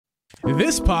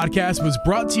This podcast was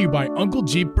brought to you by Uncle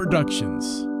Geeb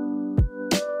Productions.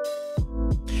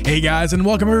 Hey guys, and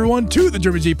welcome everyone to the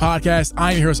Jefftroidvania podcast.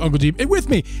 I'm your host, Uncle Geeb, and with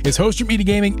me is host from Media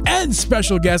Gaming and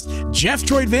special guest,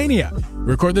 Jefftroidvania. We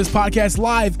record this podcast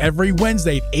live every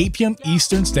Wednesday at 8 p.m.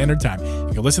 Eastern Standard Time.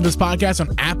 You can listen to this podcast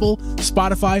on Apple,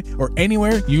 Spotify, or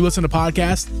anywhere you listen to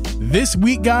podcasts. This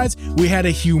week, guys, we had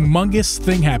a humongous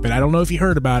thing happen. I don't know if you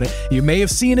heard about it. You may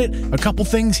have seen it, a couple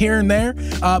things here and there,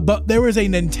 but there was a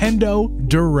Nintendo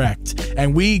Direct,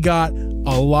 and we got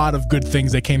a lot of good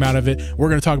things that came out of it. We're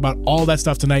going to talk about all that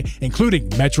stuff tonight, including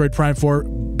Metroid Prime 4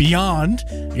 Beyond.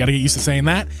 You got to get used to saying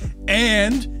that.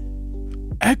 And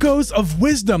Echoes of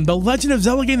Wisdom, the Legend of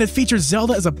Zelda game that features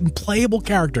Zelda as a playable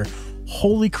character.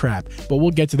 Holy crap. But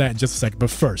we'll get to that in just a second. But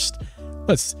first,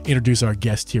 let's introduce our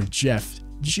guest here, Jeff.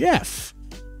 Jeff,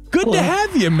 good Hello. To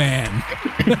have you, man.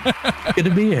 Good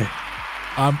to be here.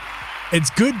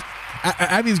 It's good.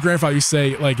 Abby's grandfather used to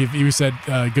say, like, if he said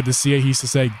good to see you, he used to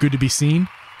say good to be seen.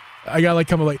 I got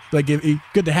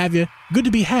good to have you, good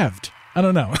to be halved. I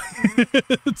don't know.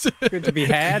 Good to be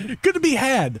had. Good to be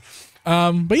had.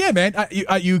 But yeah, man,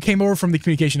 you came over from the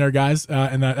communication era, guys,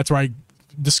 and that's where I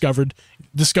discovered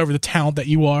the talent that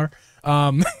you are.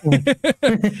 And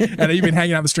you've been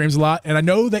hanging out in the streams a lot. And I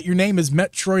know that your name is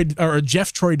Metroid or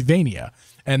Jefftroidvania,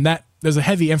 and that there's a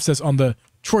heavy emphasis on the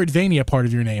Troidvania part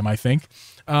of your name, I think.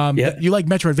 Yeah. You like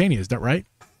Metroidvania, is that right?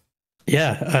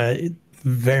 Yeah,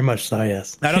 very much so,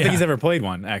 yes. I don't think he's ever played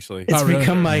one, actually. It's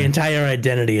become my entire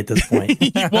identity at this point.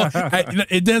 Well,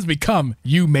 it does become,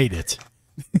 you made it.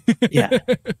 Yeah.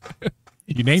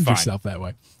 You named yourself that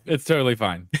way. It's totally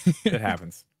fine. It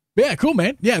happens. Yeah, cool,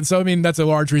 man. Yeah, so I mean, that's a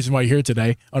large reason why you're here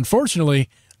today. Unfortunately,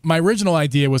 my original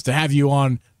idea was to have you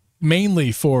on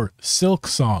mainly for Silk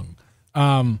Song.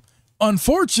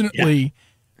 Unfortunately,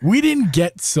 we didn't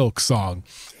get Silk Song.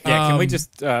 Yeah, can we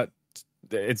just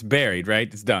it's buried, right?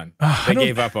 It's done. They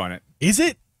gave up on it. Is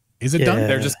it? Is it done?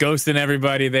 They're just ghosting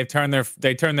everybody. They turn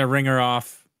their ringer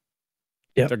off.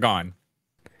 Yep. They're gone.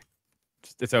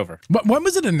 It's over. But when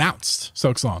was it announced,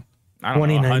 Silk Song? I don't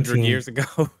know, 100 years ago.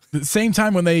 The same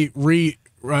time when they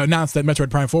announced that Metroid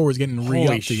Prime 4 was getting re-upped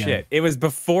Holy shit. again. It was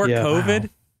before COVID? Wow. It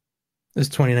was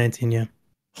 2019, yeah.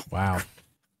 Wow.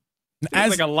 It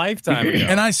was like a lifetime ago.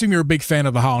 And I assume you're a big fan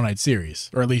of the Hollow Knight series,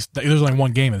 or at least there's only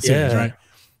one game in the series, right?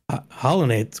 Hollow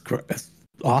Knight's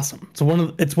awesome. It's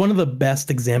one of the best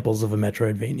examples of a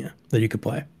Metroidvania that you could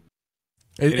play.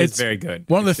 It's very good.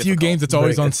 One of the few games that's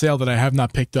always on sale that I have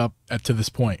not picked up to this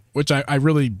point, which I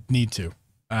really need to.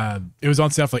 It was on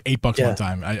sale for like $8 one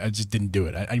time. I just didn't do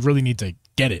it. I really need to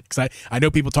get it because I know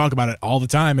people talk about it all the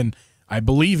time, and I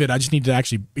believe it. I just need to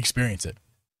actually experience it.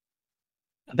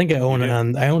 I think I own it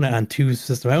on two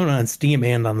systems. I own it on Steam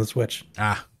and on the Switch.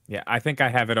 Yeah, I think I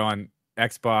have it on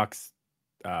Xbox.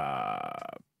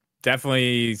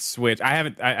 Definitely Switch.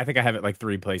 I think I have it like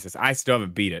 3 places. I still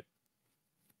haven't beat it.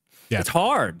 Yeah. It's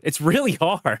hard. It's really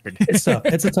hard. It's tough.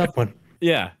 It's a tough one.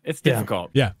 Yeah, it's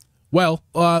difficult. Yeah. Well,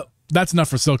 that's enough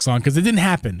for Silk Song because it didn't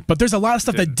happen. But there's a lot of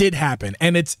stuff that did happen,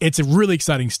 and it's really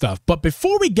exciting stuff. But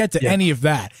before we get to any of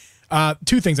that,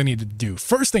 2 things I need to do.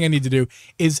 First thing I need to do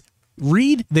is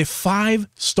read the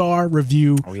 5-star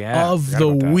review of the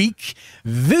week.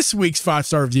 This week's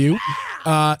 5-star review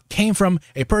came from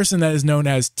a person that is known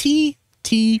as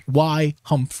T.Y.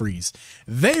 Humphreys.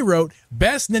 They wrote,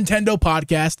 best Nintendo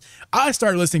podcast. I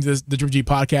started listening to the Jefftroidvania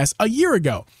podcast a year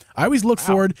ago. I always look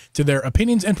forward to their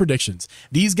opinions and predictions.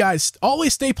 These guys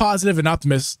always stay positive and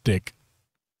optimistic.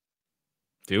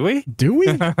 Do we?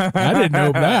 I didn't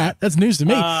know that. That's news to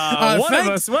me.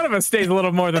 One of us stays a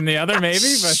little more than the other,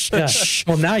 maybe. But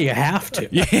well, now you have to.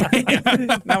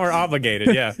 Yeah. Now we're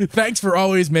obligated. Yeah. Thanks for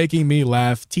always making me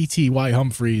laugh, T.Y.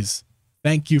 Humphreys.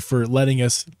 Thank you for letting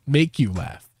us make you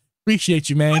laugh. Appreciate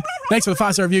you, man. Thanks for the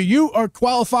 5-star review. You are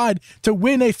qualified to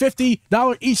win a $50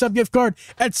 eShop gift card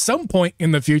at some point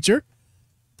in the future.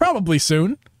 Probably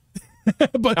soon.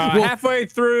 But halfway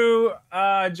through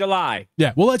July.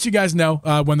 Yeah, we'll let you guys know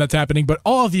when that's happening. But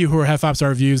all of you who have 5-star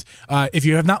reviews, if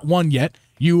you have not won yet,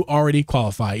 you already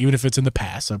qualify, even if it's in the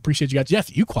past. So appreciate you guys.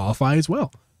 Jeff, you qualify as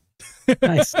well.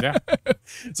 Nice. Yeah.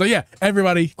 So yeah,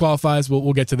 everybody qualifies.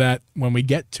 We'll get to that when we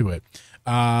get to it.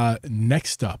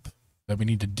 Next up that we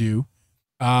need to do.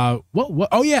 What?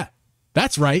 Oh yeah,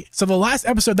 that's right. So the last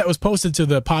episode that was posted to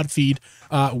the pod feed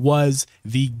was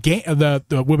the game. The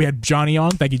where we had Johnny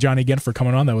on. Thank you, Johnny, again for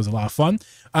coming on. That was a lot of fun.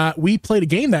 We played a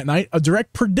game that night, a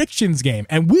direct predictions game,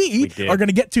 and we are going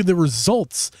to get to the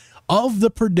results of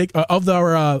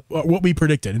the what we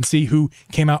predicted and see who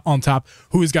came out on top.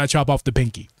 Who's got to chop off the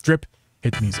pinky? Drip,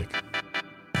 hit the music.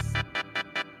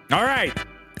 All right,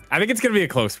 I think it's going to be a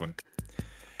close one.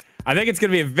 I think it's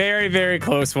going to be a very, very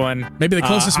close one. Maybe the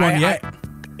closest one yet.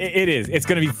 It is. It's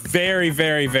going to be very,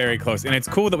 very, very close. And it's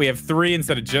cool that we have 3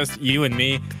 instead of just you and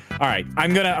me. All right.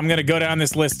 I'm gonna go down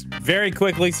this list very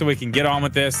quickly so we can get on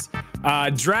with this.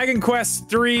 Dragon Quest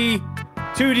 3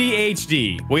 2D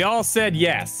HD. We all said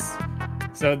yes.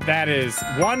 So that is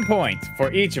 1 point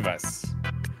for each of us.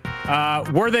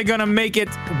 Were they going to make it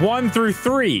 1 through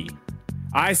 3?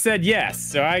 I said yes.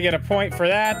 So I get a point for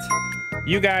that.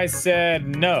 You guys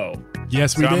said no.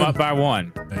 Yes, we did. I'm up by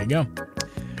 1. There you go.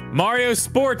 Mario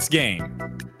sports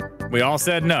game. We all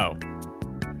said no.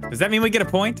 Does that mean we get a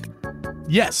point?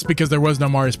 Yes, because there was no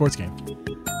Mario sports game.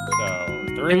 So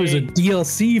 3. It was a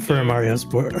DLC for a Mario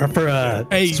sport, or for a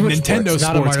Switch Nintendo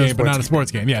sports game, but not a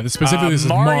sports game. Yeah, specifically this is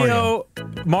Mario.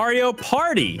 Mario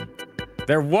Party.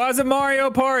 There was a Mario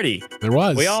Party. There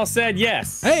was. We all said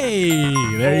yes. Hey,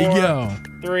 there 4, you go.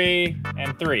 3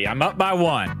 and 3. I'm up by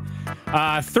 1.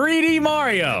 3D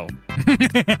Mario.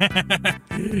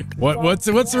 What's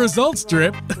the results,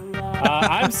 Drip?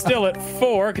 I'm still at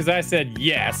 4 because I said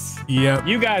yes. Yep.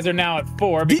 You guys are now at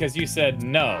 4 because you said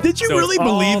no. Did you So really it's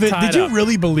all believe it? tied Did you up.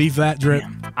 really believe that, Drip?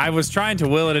 I was trying to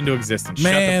will it into existence.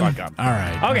 Man. Shut the fuck up. All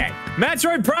right. Okay.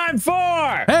 Metroid Prime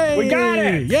 4. Hey, We got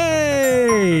it.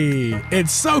 Yay!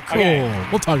 It's so cool. Okay.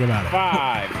 We'll talk about it.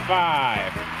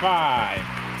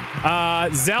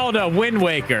 5. Zelda Wind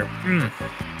Waker.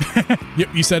 Yep,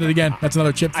 you said it again. That's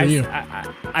another chip for you.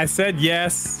 I said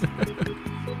yes.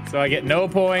 So I get no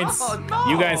points. Oh, no.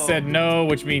 You guys said no,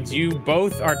 which means you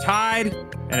both are tied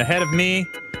and ahead of me.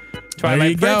 There you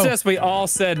Twilight go. Princess, we all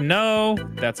said no.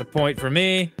 That's a point for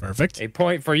me. Perfect. A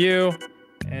point for you.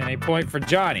 And a point for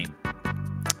Johnny.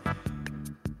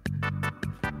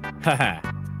 Haha.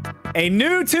 A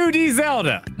new 2D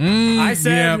Zelda. I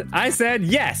said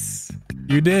yes.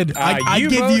 You did. I you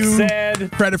give both you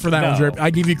said credit for that one, no. Drip.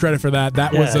 I give you credit for that.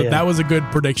 That was a good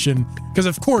prediction. Because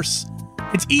of course,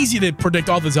 it's easy to predict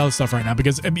all the Zelda stuff right now.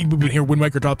 Because I mean, we've been here Wind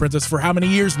Waker, Twilight Princess for how many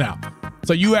years now?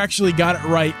 So you actually got it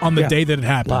right on the day that it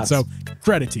happened. Lots. So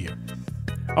credit to you.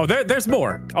 Oh, there's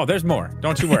more. Oh, there's more.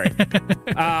 Don't you worry.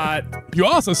 You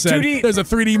also said 2D there's a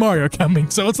 3D Mario coming,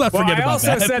 so let's not Well, forget I about also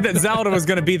that. said that Zelda was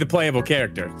going to be the playable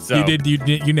character. So You did.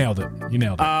 You nailed it. You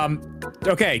nailed it.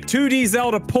 Okay, 2D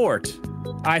Zelda port.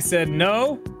 I said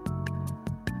no.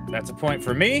 That's a point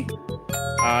for me.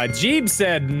 Geeb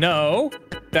said no.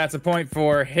 That's a point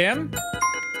for him.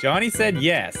 Johnny said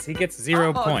yes. He gets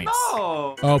 0 points.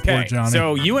 No. Oh, Okay, poor Johnny.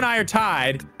 so you and I are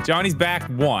tied. Johnny's back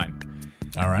 1.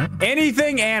 All right.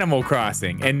 Anything Animal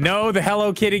Crossing. And no, the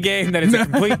Hello Kitty game that is a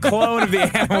complete clone of the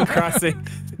Animal Crossing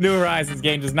New Horizons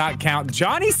game does not count.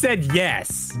 Johnny said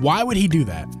yes. Why would he do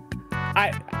that?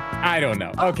 I don't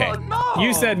know. Okay. no.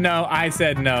 You said no. I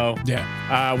said no.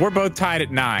 Yeah. We're both tied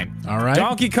at 9. All right.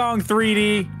 Donkey Kong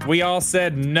 3D. We all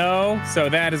said no. So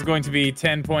that is going to be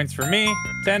 10 points for me,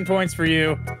 10 points for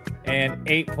you, and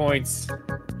 8 points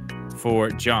for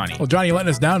Johnny. Well, Johnny, you're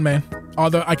letting us down, man.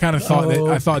 Although I kind of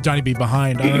thought Johnny'd be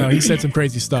behind. I don't know. He said some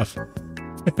crazy stuff.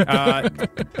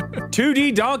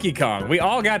 2D Donkey Kong. We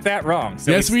all got that wrong.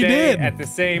 So Yes, we stay did. At the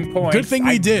same point. Good thing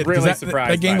we did. 'Cause Really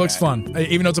surprised. that game by looks fun.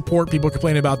 Even though it's a port, people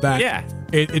complain about that. Yeah.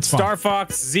 It's fun. Star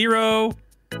Fox 0.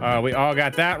 We all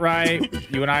got that right.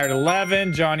 You and I are at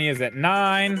 11. Johnny is at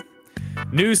 9.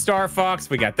 New Star Fox.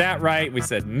 We got that right. We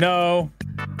said no.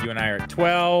 You and I are at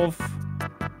 12.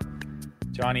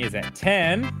 Johnny is at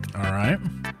 10. All right.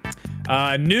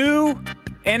 New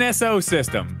NSO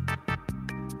system.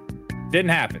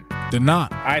 Didn't happen. Did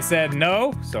not. I said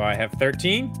no, so I have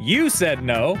 13. You said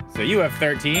no, so you have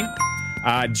 13.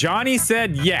 Johnny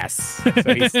said yes,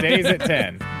 so he stays at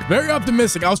 10. Very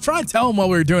optimistic. I was trying to tell him while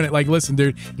we were doing it, like, listen,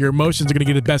 dude, your emotions are going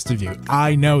to get the best of you.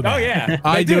 I know that. Oh, yeah.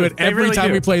 I They do do. it They every really time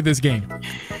do. we play this game.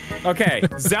 Okay,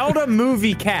 Zelda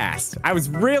movie cast. I was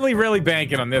really, really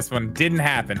banking on this one. Didn't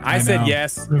happen. I said know.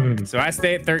 yes, so I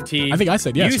stay at 13. I think I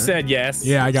said yes, You right? said yes.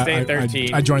 Yeah, Stay at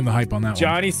 13. I joined the hype on that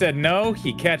Johnny said no.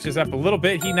 He catches up a little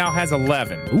bit. He now has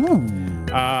 11. one.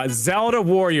 Ooh. Zelda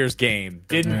Warriors game.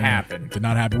 Didn't happen. Did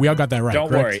not happen. We all got that right. Don't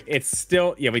correct? worry. It's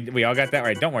still, yeah, we all got that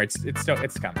right. Don't worry.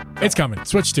 It's coming. It's coming.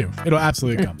 Switch 2. It'll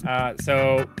absolutely come.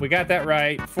 So we got that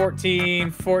right.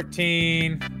 14,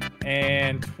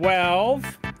 and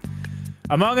 12.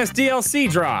 Among Us DLC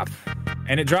drop.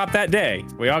 And it dropped that day.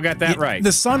 We all got that right.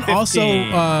 The sun 15,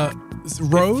 also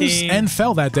rose 15. and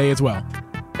fell that day as well.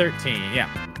 13, yeah.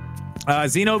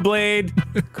 Xenoblade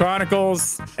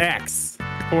Chronicles X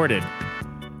ported.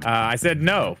 I said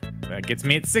no. That gets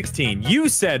me at 16. You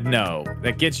said no.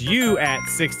 That gets you at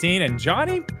 16. And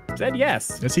Johnny said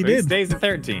yes. Yes, he So did. He stays at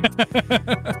 13.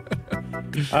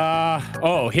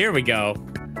 Here we go.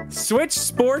 Switch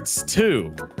Sports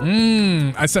 2.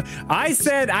 I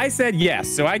said yes,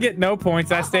 so I get no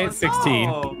points. I stay at 16.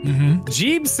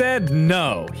 Geeb said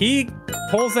no. He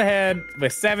pulls ahead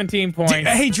with 17 points.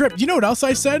 Hey, Drip, you know what else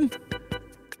I said?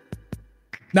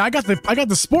 Now I got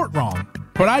the sport wrong,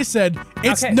 but I said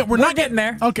it's okay, no, we're not getting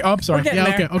there. Okay, oh, I'm sorry.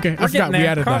 Yeah, okay. I forgot we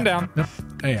added Calm that. down. Nope.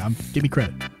 Hey, give me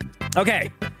credit.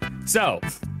 Okay, so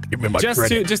Give me my just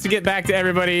credit. to get back to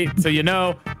everybody, so you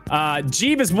know,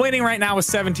 Geeb is winning right now with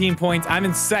 17 points. I'm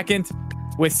in second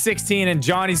with 16, and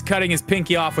Johnny's cutting his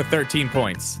pinky off with 13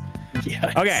 points.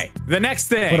 Yeah. Okay, the next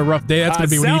thing. What a rough day that's gonna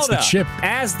be when he eats the Zelda chip.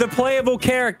 as the playable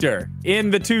character in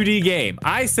the 2D game.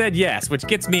 I said yes, which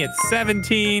gets me at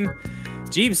 17.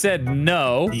 Geeb said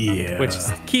no, which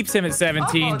keeps him at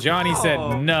 17. Johnny said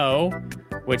no,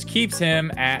 which keeps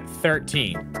him at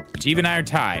 13. Geeb and I are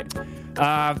tied.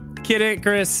 Kid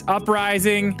Icarus,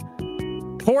 Uprising,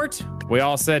 Port, we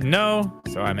all said no,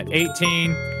 so I'm at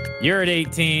 18. You're at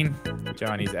 18.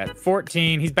 Johnny's at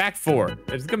 14. He's back 4. It's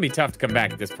going to be tough to come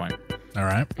back at this point. All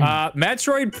right.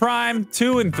 Metroid Prime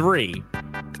 2 and 3,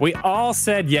 we all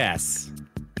said yes.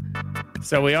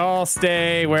 So we all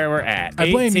stay where we're at. I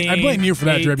blame you for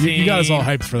that, Drip. You got us all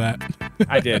hyped for that.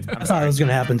 I did. I thought it was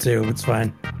gonna happen too. It's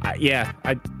fine.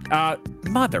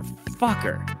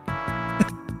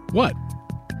 Motherfucker. What?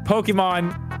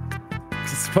 Pokemon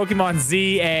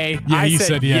ZA. Yeah, you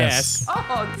said yes.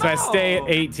 Oh, no. So I stay at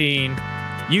 18.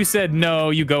 You said no.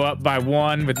 You go up by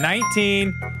 1 with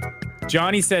 19.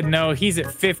 Johnny said no. He's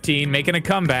at 15, making a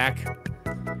comeback.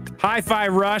 Hi-Fi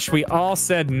Rush, we all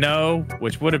said no,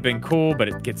 which would have been cool, but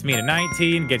it gets me to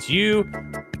 19, gets you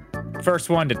first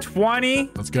one to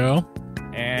 20. Let's go.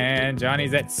 And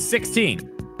Johnny's at 16.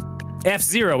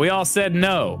 F-Zero, we all said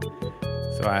no.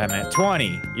 So I'm at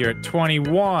 20. You're at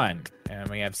 21. And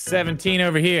we have 17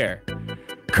 over here.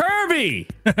 Kirby!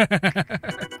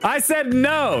 I said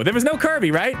no. There was no Kirby,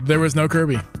 right? There was no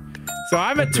Kirby. So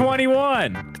I'm at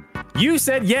 21. You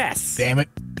said yes. Damn it.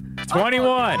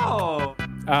 21. Oh,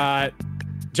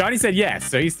 Johnny said yes,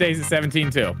 so he stays at 17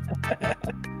 too.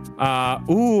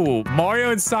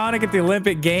 Mario and Sonic at the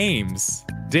Olympic Games.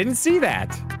 Didn't see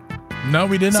that. No,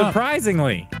 we did not.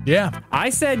 Surprisingly. Yeah. I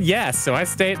said yes, so I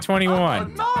stay at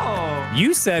 21. no.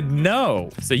 You said no,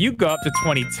 so you go up to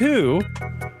 22.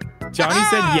 Johnny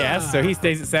said yes, so he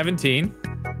stays at 17.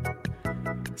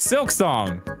 Silk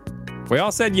Song. We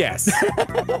all said yes.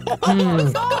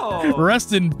 No.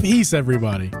 Rest in peace,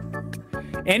 everybody.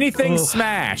 Anything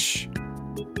Smash.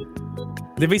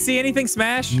 Did we see anything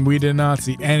Smash? We did not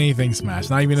see anything Smash.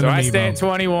 Not even in So the I Amiibo. stay at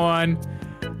 21.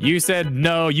 You said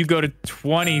no. You go to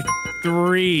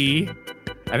 23.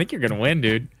 I think you're going to win,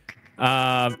 dude.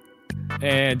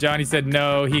 And Johnny said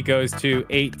no. He goes to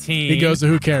 18. He goes to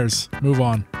who cares? Move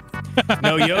on.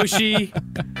 No Yoshi.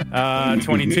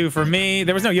 22 for me.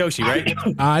 There was no Yoshi, right?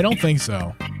 I don't think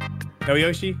so. No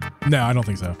Yoshi? No, I don't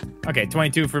think so. Okay,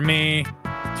 22 for me.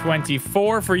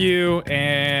 24 for you.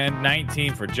 And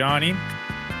 19 for Johnny.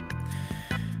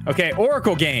 Okay,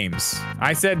 Oracle games.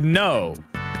 I said no.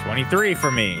 23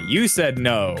 for me. You said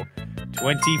no.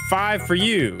 25 for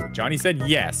you. Johnny said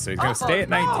yes, so he's going to stay at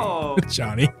 19. No.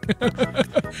 Johnny.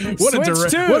 What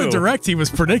a direct he was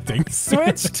predicting.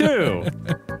 Switch 2.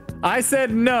 I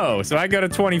said no, so I go to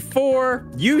 24.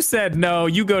 You said no.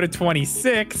 You go to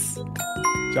 26.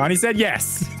 Johnny said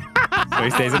yes. So he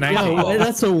stays at 19. No,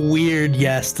 that's a weird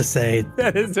yes to say.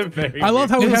 That is a very I love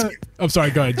how we It was- have. I'm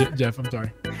sorry. Go ahead, Jeff. I'm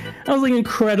sorry. I was like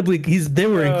incredibly. They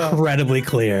were incredibly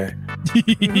clear.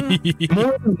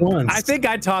 More than once. I think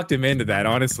I talked him into that,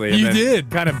 honestly. You did.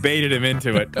 Kind of baited him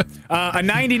into it. A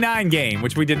 99 game,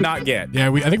 which we did not get. Yeah,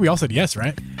 I think we all said yes,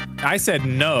 right? I said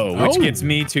no, which Oh. gets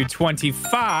me to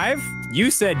 25.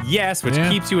 You said yes, which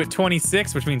keeps you at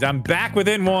 26, which means I'm back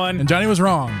within one. And Johnny was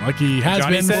wrong, like he has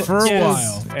Johnny been said for a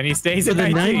yes, while. and he stays for at the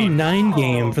 19. 99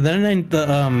 game, for the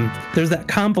 99, there's that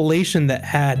compilation that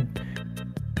had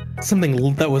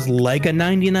something that was like a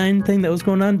 99 thing that was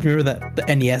going on. Remember that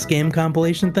the NES game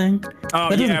compilation thing? Oh,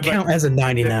 That doesn't yeah, but- count as a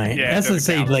 99. Yeah, it That's to doesn't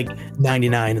say count. like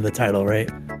 99 in the title, right?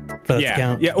 For that to Yeah,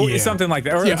 count. yeah, or Yeah. something like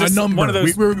that. Or Yeah, a just number. one of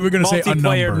those We're gonna say a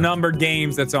multiplayer number. numbered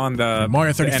games that's on the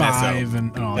Mario the 35 NSO.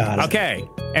 and oh, Got it. Okay,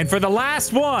 and for the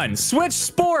last one, Switch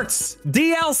Sports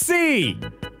DLC.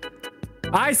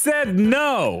 I said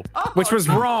no, which was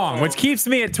wrong, which keeps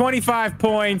me at 25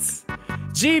 points.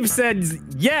 Geeb said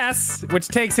yes, which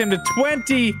takes him to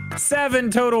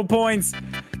 27 total points.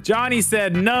 Johnny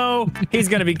said no. He's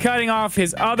going to be cutting off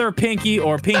his other pinky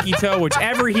or pinky toe,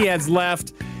 whichever he has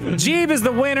left. Geeb is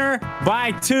the winner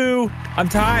by 2. I'm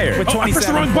tired. With 27 I pressed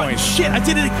the wrong button. points. Shit, I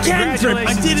did it again.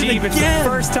 Congratulations, I did it Geeb. again. It's the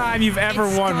first time you've ever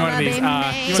won one of these. You want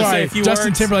to say Sorry, a few Justin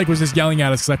words? Timberlake was just yelling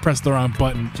at us because I pressed the wrong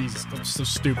button. Jesus, I'm so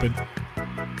stupid.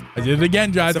 I did it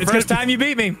again, guys. It's the first time you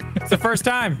beat me. It's the first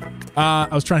time. I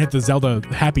was trying to hit the Zelda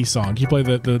Happy song. Can you play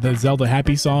the Zelda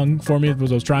Happy song for me? Was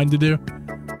what I was trying to do.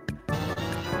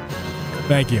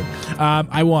 Thank you.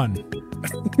 I won.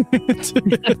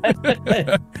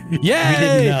 Yay! We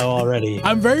didn't know already.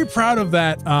 I'm very proud of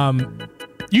that.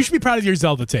 You should be proud of your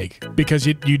Zelda take because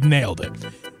you nailed it.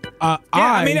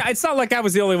 I mean, it's not like I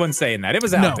was the only one saying that. It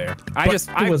was out there. I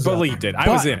believed it. I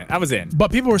was in it. I was in.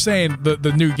 But people were saying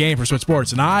the new game for Switch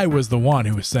Sports, and I was the one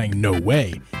who was saying no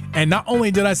way. And not only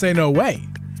did I say no way,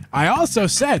 I also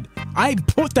said I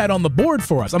put that on the board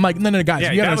for us. I'm like, no, guys.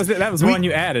 Yeah, that was one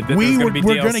you added. We're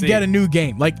going to get a new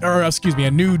game,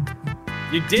 a new.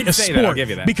 You did say that. I'll give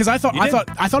you that. Because I thought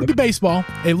it'd be baseball.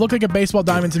 It looked like a baseball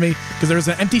diamond to me because there was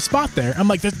an empty spot there. I'm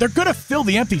like, they're going to fill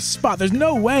the empty spot. There's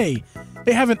no way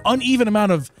they have an uneven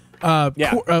amount of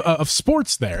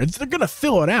sports there. They're going to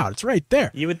fill it out. It's right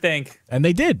there. You would think. And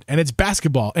they did. And it's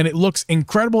basketball. And it looks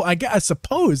incredible. I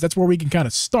suppose that's where we can kind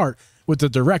of start with the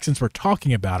direct since we're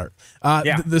talking about it.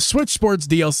 The Switch Sports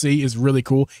DLC is really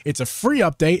cool. It's a free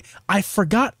update. I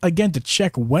forgot again to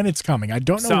check when it's coming. I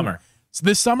don't know. Summer. So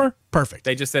this summer? Perfect.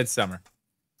 They just said summer.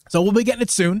 So we'll be getting it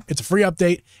soon. It's a free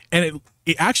update, and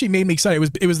it actually made me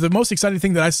excited. It was the most exciting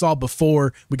thing that I saw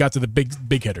before we got to the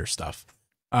big hitter stuff.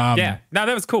 No,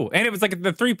 that was cool, and it was like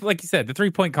like you said, the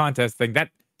 3-point contest thing.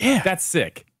 That's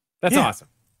sick. That's awesome.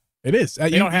 It is.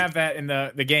 You don't have that in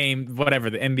the game, whatever,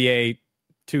 the NBA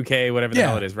 2K, whatever the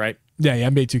hell it is, right? Yeah,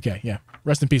 NBA 2K. Yeah.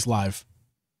 Rest in peace, Live.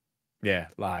 Yeah,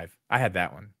 Live. I had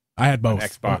that one. I had both. On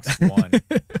Xbox One.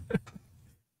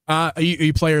 Are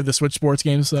you player of the Switch Sports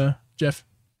games, Jeff?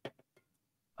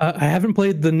 I haven't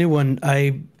played the new one.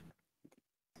 I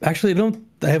actually don't.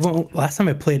 I haven't. Last time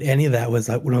I played any of that was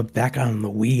when I was back on the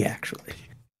Wii, actually.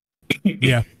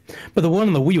 Yeah, but the one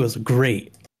on the Wii was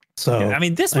great. So I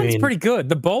mean, this one's pretty good.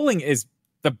 The bowling is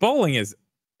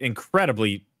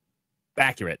incredibly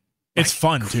accurate. It's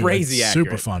fun, too. Crazy accurate.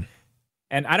 Super fun.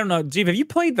 And I don't know, Geeb, have you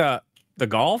played the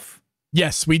golf?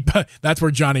 Yes, that's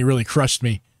where Johnny really crushed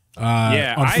me.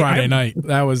 On Friday night.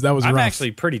 That was rough. I'm actually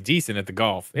pretty decent at the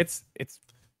golf.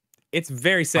 It's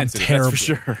very sensitive. That's for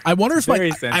sure. I wonder if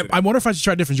I wonder if I should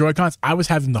try different Joy-Cons. I was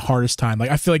having the hardest time. Like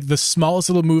I feel like the smallest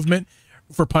little movement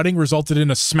for putting resulted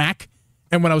in a smack,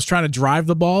 and when I was trying to drive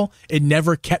the ball, it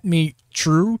never kept me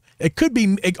true. It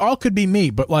all could be me,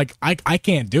 but like I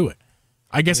can't do it.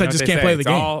 I guess I just can't play the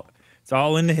game. It's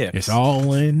all in the hips. It's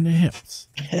all in the hips.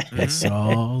 It's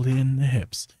all in the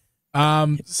hips.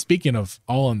 Speaking of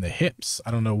all in the hips,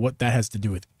 I don't know what that has to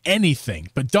do with anything,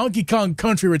 but Donkey Kong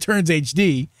Country Returns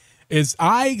HD is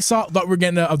I thought we were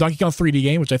getting a Donkey Kong 3D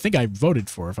game, which I think I voted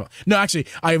for. No, actually,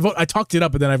 I talked it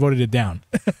up, but then I voted it down.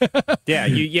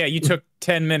 You took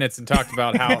 10 minutes and talked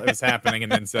about how it was happening,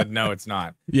 and then said no, it's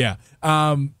not. Yeah.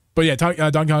 But yeah,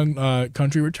 Donkey Kong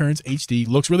Country Returns HD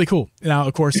looks really cool. Now,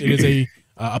 of course, it is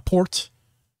a port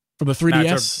from the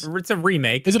 3DS. No, it's a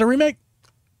remake. Is it a remake?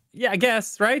 Yeah, I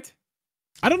guess, right?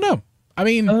 I don't know. I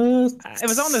mean, it was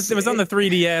on the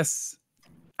 3DS.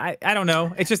 I don't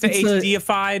know. It's just an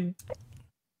HD-ified.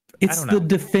 It's the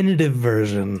definitive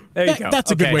version. There you go. That's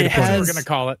a good way to put it. We're gonna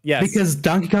call it. Yes, because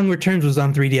Donkey Kong Returns was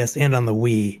on 3DS and on the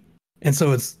Wii, and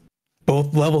so it's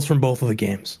both levels from both of the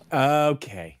games.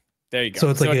 Okay, there you go. So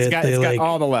it's it's got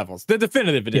all the levels. The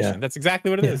definitive edition. Yeah. That's exactly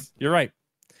what it is. You're right.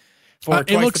 For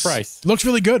twice the price. It looks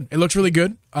really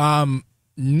good.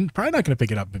 Probably not going to pick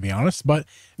it up, to be honest, but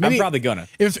maybe I'm probably gonna.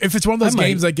 If it's one of those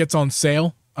games that gets on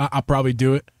sale, I'll probably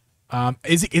do it.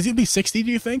 Is it gonna be 60?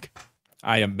 Do you think?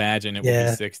 I imagine it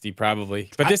will be 60 probably,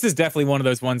 but this is definitely one of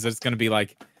those ones that's going to be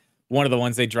like one of the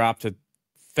ones they drop to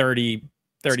 $30,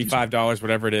 $35,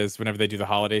 whatever it is, whenever they do the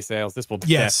holiday sales. This will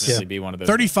definitely be one of those.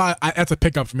 35. That's a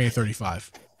pickup for me.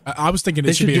 35. I was thinking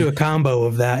they should do a combo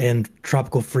of that and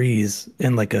Tropical Freeze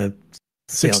in like a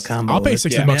sale combo. I'll pay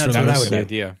 $60 for that. That's a good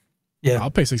idea. Yeah,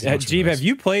 I'll pay $60. Geeb, have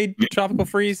you played Tropical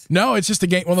Freeze? No, it's just a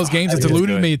game. One of those games that's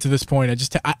eluded me to this point.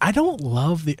 I don't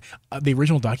love the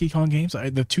original Donkey Kong games.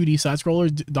 The 2D side scroller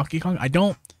Donkey Kong. I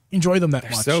don't enjoy them that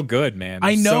much. So good, man.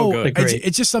 I know. So good.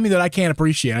 It's just something that I can't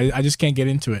appreciate. I just can't get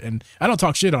into it, and I don't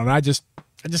talk shit on it. I just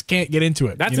can't get into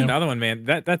it. That's another one, man.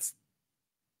 That's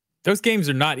those games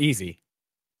are not easy.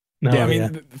 No, I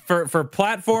mean, for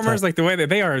platformers, like the way that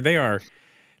they are.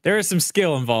 There is some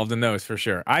skill involved in those for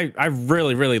sure. I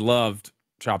really, really loved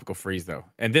Tropical Freeze though,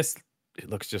 and this it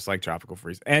looks just like Tropical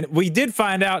Freeze. And we did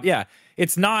find out, yeah,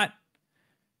 it's not.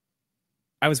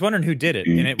 I was wondering who did it,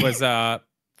 and it was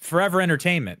Forever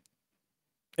Entertainment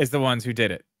is the ones who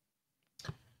did it.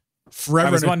 Forever.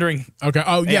 I was wondering. Okay.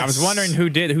 Oh yeah. I was wondering who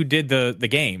did the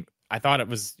game. I thought it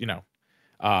was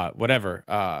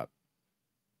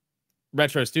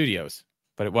Retro Studios,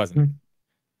 but it wasn't.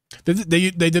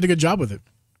 They did a good job with it.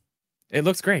 It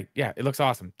looks great. Yeah, it looks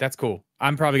awesome. That's cool.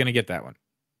 I'm probably gonna get that one.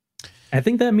 I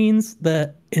think that means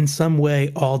that in some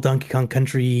way, all Donkey Kong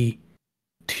Country,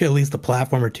 at least the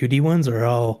platform or 2D ones, are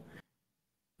all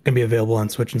going to be available on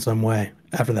Switch in some way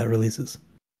after that releases.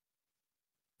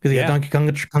 Because you got Donkey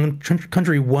Kong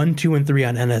Country 1, 2, and 3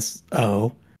 on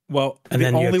NSO. Well, and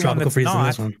then you have Tropical Freeze in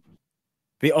this one.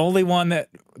 The only one that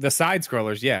the side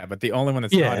scrollers, yeah, but the only one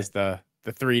that's not is the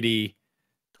 3D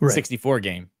 64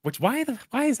 game. Which why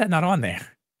is that not on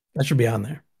there? That should be on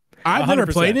there. I've 100%.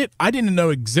 never played it. I didn't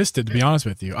know it existed, to be honest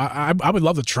with you. I would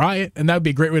love to try it, and that would be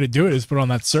a great way to do it, is put it on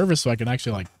that service so I can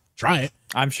actually like try it.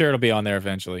 I'm sure it'll be on there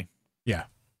eventually. Yeah.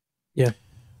 Yeah.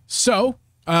 So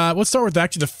let's start with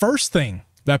actually the first thing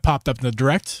that popped up in the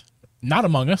Direct. Not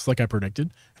Among Us, like I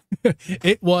predicted.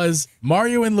 It was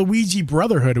Mario and Luigi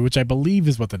Brotherhood, which I believe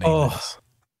is what the name is.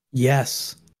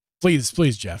 Yes. Please,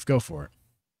 Jeff, go for it.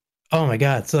 Oh my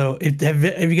God! So,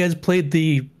 have you guys played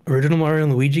the original Mario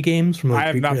and Luigi games from? Like, I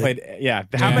have not played. Yeah,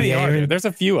 how many are there? There's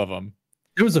a few of them.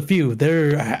 There was a few.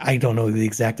 I don't know the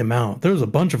exact amount. There was a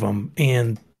bunch of them,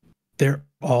 and they're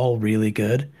all really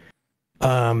good.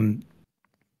 They're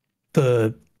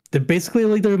basically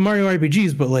like they're Mario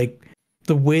RPGs, but like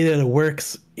the way that it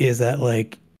works is that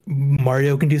like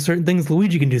Mario can do certain things,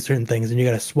 Luigi can do certain things, and you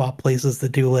got to swap places to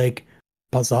do like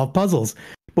solve puzzles.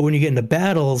 But when you get into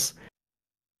battles,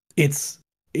 it's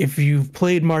if you've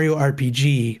played Mario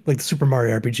RPG, like the Super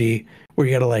Mario RPG, where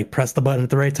you got to like press the button at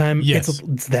the right time. Yes.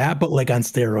 It's that, but like on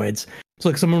steroids. So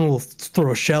like someone will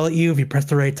throw a shell at you if you press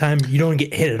the right time. You don't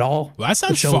get hit at all. Well, that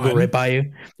sounds the shell fun. will go right by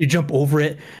you. You jump over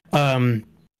it.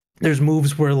 There's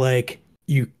moves where like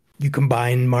you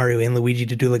combine Mario and Luigi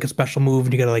to do like a special move,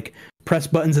 and you gotta like press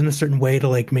buttons in a certain way to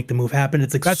like make the move happen.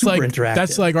 It's like That's super like interactive.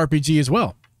 That's like RPG as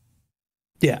well.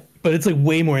 Yeah, but it's like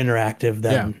way more interactive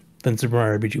than Super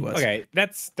Mario RPG was. Okay,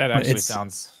 that actually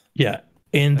sounds. Yeah,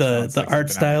 and the like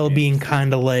art style being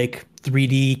kind of like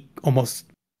 3D, almost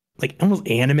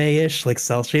anime-ish, like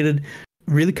cel shaded,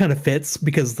 really kind of fits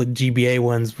because the GBA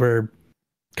ones were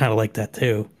kind of like that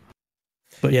too.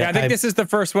 But yeah, I think this is the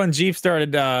first one Geeb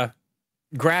started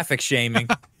graphic shaming.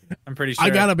 I'm pretty sure. I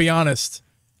gotta be honest.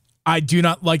 I do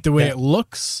not like the way it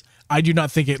looks. I do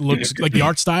not think it looks like the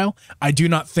art style. I do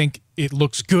not think it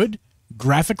looks good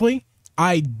graphically.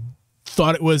 I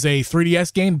thought it was a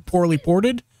 3DS game poorly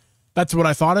ported. That's what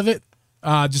I thought of it.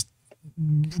 Just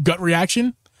gut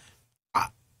reaction.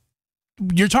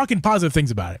 You're talking positive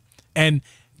things about it. And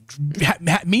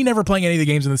me never playing any of the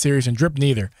games in the series, and Drip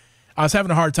neither, I was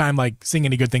having a hard time like seeing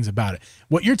any good things about it.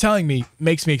 What you're telling me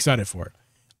makes me excited for it.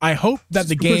 I hope that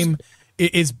the game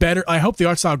is better. I hope the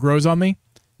art style grows on me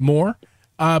more.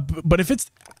 But if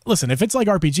it's like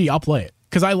RPG, I'll play it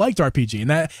because I liked RPG,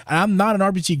 and I'm not an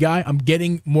RPG guy. I'm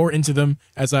getting more into them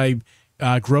as I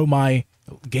grow my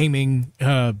gaming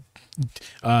palette,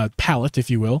 if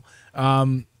you will.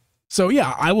 So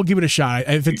yeah, I will give it a shot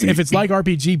if it's like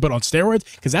RPG but on steroids,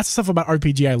 because that's the stuff about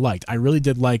RPG I liked. I really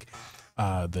did like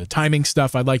the timing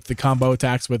stuff. I liked the combo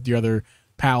attacks with your other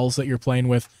pals that you're playing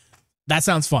with. That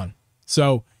sounds fun.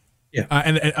 So yeah,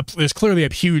 and there's clearly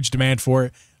a huge demand for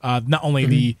it. Not only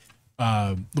the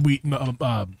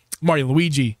Mario and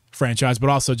Luigi franchise, but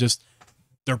also just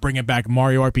they're bringing back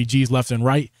Mario RPGs left and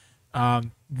right.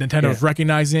 Nintendo's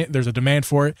recognizing it. There's a demand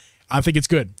for it. I think it's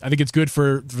good. I think it's good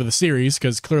for the series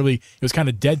because clearly it was kind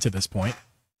of dead to this point.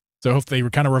 So hopefully they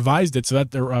kind of revived it. So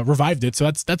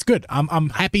that's good. I'm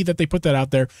happy that they put that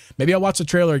out there. Maybe I'll watch the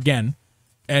trailer again,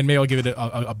 and maybe I'll give it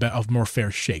a more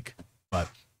fair shake. But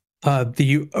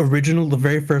the original, the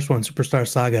very first one, Superstar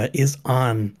Saga, is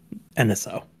on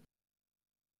NSO.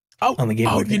 Oh, on the Game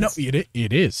Boy Advance.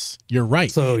 It is. You're right.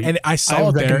 So and I saw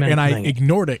it there, and I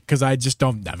ignored it because I just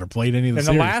never played any of the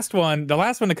series. The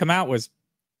last one to come out was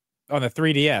on the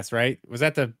 3DS, right? Was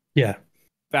that the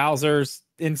Bowser's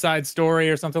Inside Story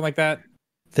or something like that?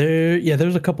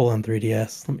 There's a couple on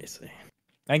 3DS. Let me see.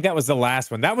 I think that was the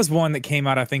last one. That was one that came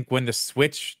out, I think, when the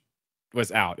Switch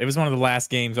was out. It was one of the last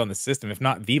games on the system, if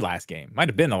not the last game. Might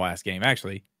have been the last game,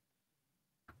 actually.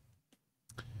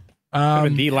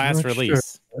 The last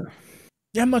release. Sure.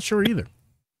 Yeah, I'm not sure either.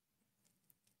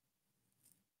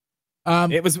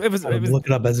 It was look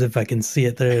it up as if I can see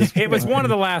it there. It was one of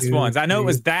the last ones. I know it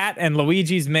was that and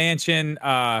Luigi's Mansion,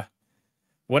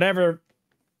 whatever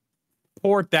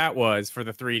port that was for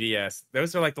the 3DS.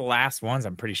 Those are like the last ones,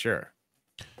 I'm pretty sure.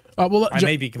 Well, I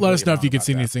may be let us know if completely you can wrong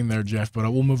see about anything there, Jeff. But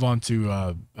we'll move on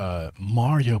to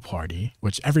Mario Party,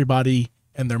 which everybody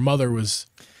and their mother was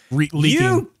leaking.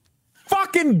 You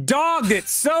fucking dogged it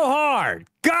so hard.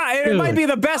 God, it might be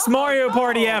the best Mario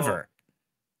Party ever.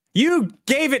 You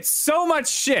gave it so much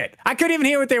shit. I couldn't even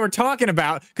hear what they were talking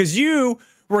about because you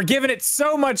were giving it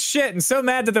so much shit and so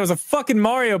mad that there was a fucking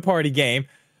Mario Party game.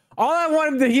 All I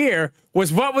wanted to hear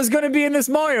was what was going to be in this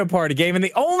Mario Party game, and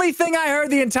the only thing I heard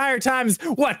the entire time is,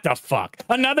 what the fuck?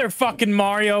 Another fucking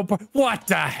Mario Party? What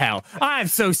the hell? I'm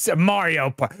so Mario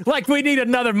Party. Like, we need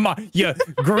another you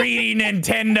greedy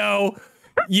Nintendo,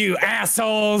 you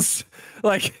assholes.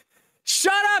 Like,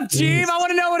 shut up, Geeb. I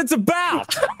want to know what it's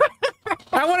about.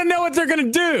 I want to know what they're going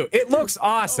to do. It looks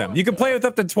awesome. You can play with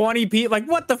up to 20 people. Like,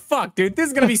 what the fuck, dude? This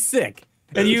is going to be sick.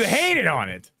 And you hated on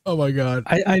it. Oh, my God.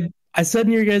 I said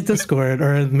in your guys' Discord,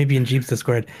 or maybe in Jeep's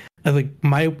Discord, I like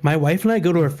my wife and I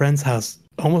go to a friend's house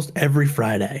almost every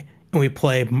Friday, and we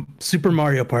play Super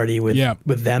Mario Party with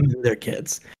them and their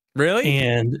kids. Really?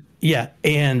 And we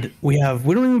don't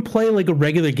even play like a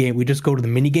regular game. We just go to the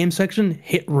mini game section,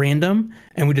 hit random,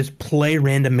 and we just play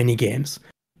random mini games,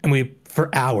 and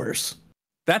for hours.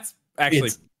 That's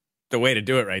actually the way to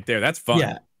do it right there. That's fun.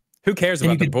 Yeah. Who cares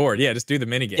about the board? Yeah, just do the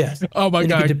mini games. Yeah. Oh my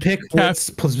God. You get to pick what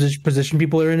position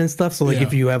people are in and stuff. So like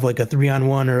if you have like a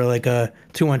 3-on-1 or like a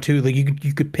 2-on-2, like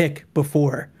you could pick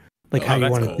before like how you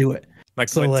want to do it. Like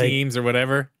split teams or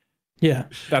whatever. Yeah.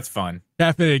 That's fun.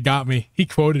 Definitely got me. He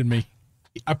quoted me.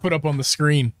 I put up on the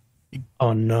screen.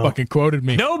 Oh no. Fucking quoted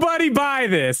me. Nobody buy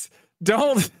this.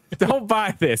 Don't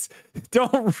buy this.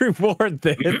 Don't reward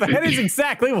this. That is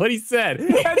exactly what he said.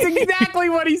 That's exactly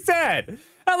what he said.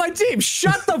 I'm like, Geeb,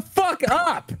 shut the fuck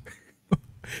up.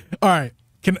 All right.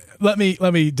 Let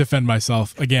me defend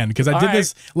myself again, because I did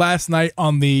this last night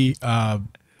on the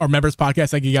our members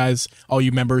podcast. Thank you guys, all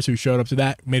you members who showed up to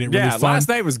that. Made it really fun. Last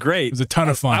night was great. It was a ton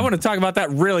of fun. I want to talk about that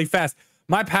really fast.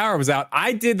 My power was out.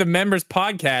 I did the members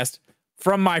podcast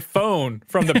from my phone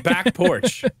from the back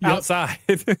porch outside.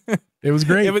 It was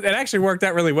great. It actually worked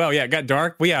out really well. Yeah, it got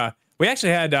dark. We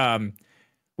actually had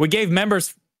we gave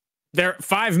members their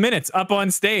 5 minutes up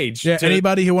on stage. Yeah,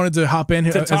 anybody who wanted to hop in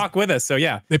to talk with us. So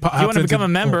yeah, if you want to become a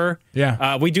member,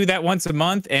 we do that once a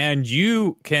month, and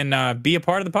you can be a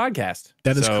part of the podcast.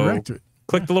 That is correct.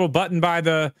 Click the little button by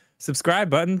the subscribe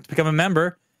button to become a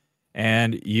member,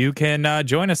 and you can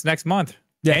join us next month.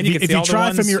 Yeah, and you can see all the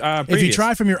ones if you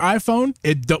try from your iPhone,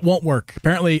 it won't work.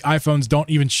 Apparently, iPhones don't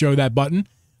even show that button.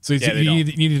 So you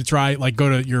need to try, like,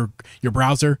 go to your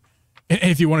browser. And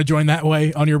if you want to join that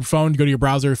way on your phone, go to your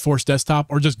browser, force desktop,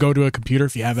 or just go to a computer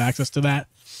if you have access to that.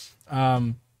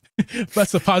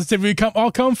 That's the positivity we all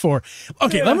come for.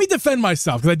 Okay, let me defend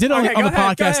myself, because I did on the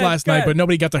podcast last night, but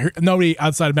nobody got to hear. Nobody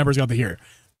outside of members got to hear.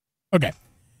 Okay,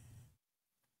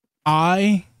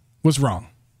 I was wrong.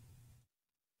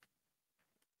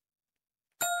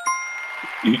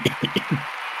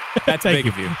 That's big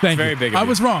of you. Very big of you. I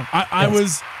was wrong.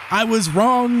 I was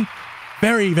wrong.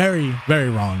 Very, very,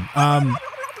 very wrong.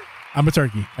 I'm a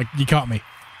turkey. You caught me.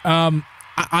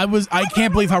 I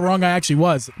can't believe how wrong I actually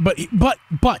was. But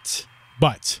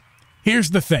here's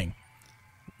the thing.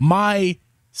 My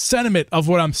sentiment of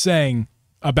what I'm saying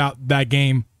about that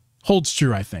game holds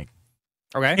true, I think.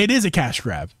 Okay. It is a cash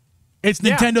grab. It's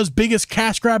Nintendo's biggest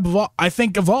cash grab of all, I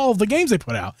think, of all of the games they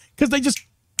put out, because they just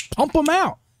pump them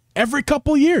out every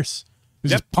couple years. They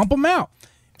just pump them out.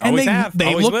 And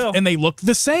they look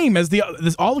the same as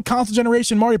all the console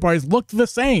generation Mario parties looked the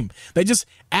same. They just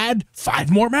add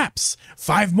 5 more maps.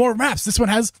 5 more maps. This one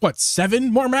has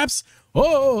 7 more maps?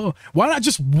 Oh, why not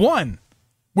just 1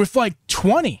 with like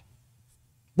 20?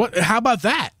 How about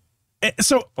that?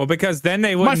 So because then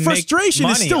they wouldn't. My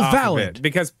frustration is still valid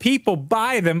because people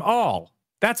buy them all.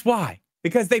 That's why.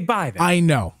 Because they buy them. I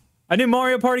know. A new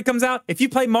Mario Party comes out. If you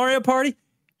play Mario Party,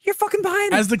 you're fucking buying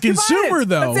it. As the consumer,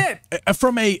 though,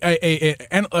 from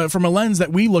a lens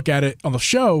that we look at it on the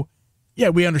show,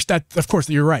 we understand. Of course,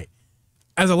 that you're right.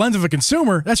 As a lens of a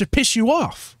consumer, that should piss you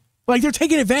off. Like, they're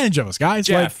taking advantage of us, guys.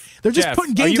 Jeff, they're just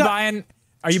putting games out.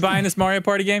 Are you buying this Mario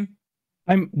Party game?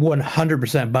 I'm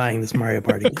 100% buying this Mario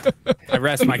Party. I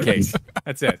rest my case.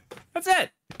 That's it. That's it.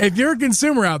 If you're a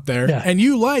consumer out there and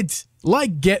you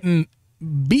like getting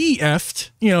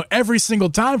BF'd, every single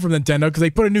time from Nintendo because they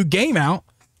put a new game out,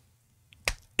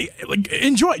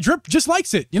 enjoy. Drip just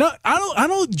likes it. I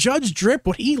don't judge Drip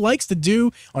what he likes to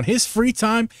do on his free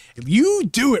time. If you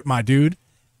do it, my dude,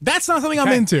 that's not something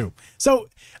I'm into. So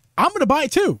I'm gonna buy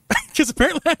it too, because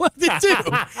apparently I like it too.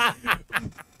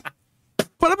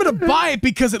 But I'm gonna buy it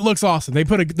because it looks awesome.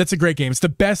 That's a great game. It's the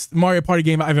best Mario Party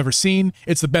game I've ever seen.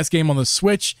 It's the best game on the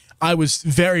Switch. I was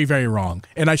very, very wrong,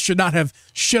 and I should not have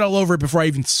shit all over it before I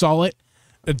even saw it.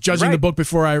 Judging the book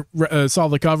before I saw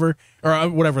the cover, or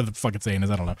whatever the fuck it's saying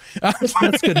is, I don't know.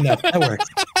 That's good enough. That works.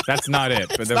 That's not it,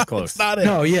 but that's close. That's not it.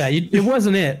 No, yeah, it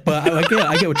wasn't it, but I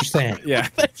get what you're saying. Yeah,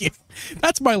 Thank you.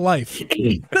 That's my life.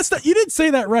 That's not. You didn't say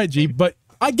that right, Geeb, but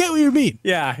I get what you mean.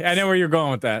 yeah, I know where you're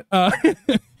going with that.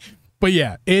 But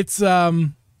yeah, it's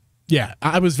yeah,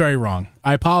 I was very wrong.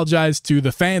 I apologize to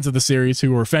the fans of the series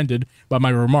who were offended by my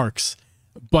remarks,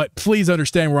 but please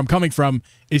understand where I'm coming from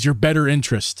is your better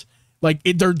interest. Like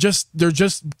they're just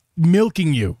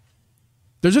milking you.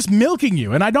 They're just milking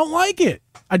you, and I don't like it.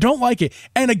 I don't like it.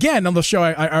 And again, on the show,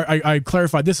 I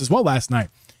clarified this as well last night.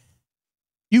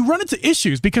 You run into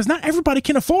issues because not everybody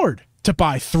can afford to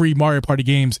buy 3 Mario Party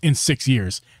games in 6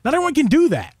 years. Not everyone can do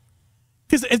that.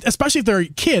 Because especially if they're a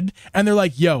kid and they're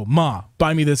like, "Yo, ma,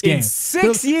 buy me this game." In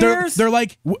 6 years? They're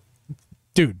like,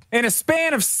 dude. In a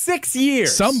span of 6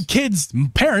 years. Some kids'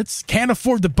 parents can't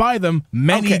afford to buy them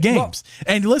many games.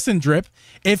 And listen, Drip,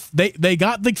 if they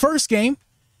got the first game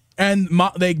and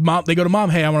they go to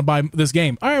mom, "Hey, I want to buy this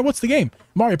game." "All right, what's the game?"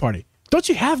 "Mario Party." "Don't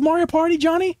you have Mario Party,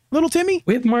 Johnny? Little Timmy?"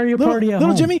 We have Mario Party at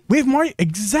Little home. Jimmy? We have Mario.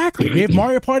 Exactly. We have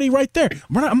Mario Party right there.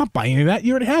 I'm not buying any of that.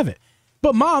 You already have it.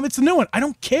 "But mom, it's a new one." "I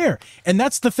don't care." And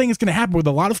that's the thing that's going to happen with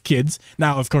a lot of kids.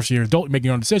 Now, of course, you're an adult, making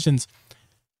your own decisions.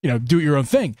 Do your own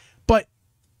thing. But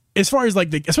as far as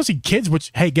especially kids,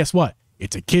 which, hey, guess what?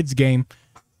 It's a kid's game,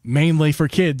 mainly for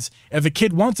kids. If a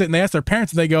kid wants it and they ask their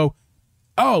parents and they go,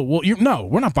 "Oh, well, no,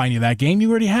 we're not buying you that game. You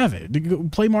already have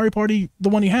it. Play Mario Party, the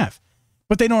one you have."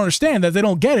 But they don't understand that they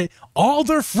don't get it. All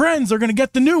their friends are going to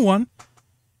get the new one.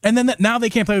 And then now they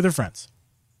can't play with their friends.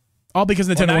 All because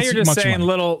Nintendo now wants you're just much saying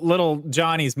money. little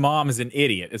Johnny's mom is an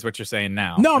idiot, is what you're saying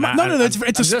now. No, And no.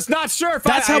 I'm just not sure. If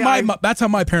That's how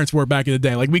my parents were back in the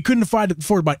day. Like, we couldn't afford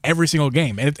to buy every single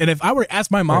game. And if I were to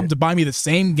ask my mom to buy me the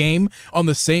same game on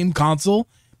the same console,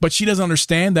 but she doesn't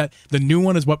understand that the new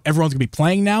one is what everyone's gonna be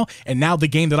playing now, and now the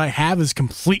game that I have is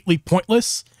completely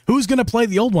pointless, who's gonna play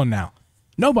the old one now?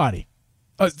 Nobody.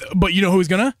 But you know who's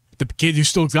gonna? The kid who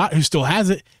still has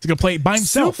it. He's gonna play it by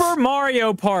himself. Super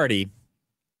Mario Party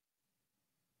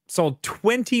sold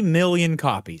 20 million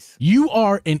copies. You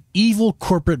are an evil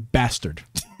corporate bastard,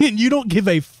 and you don't give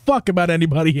a fuck about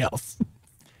anybody else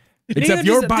except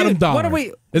your bottom dollar.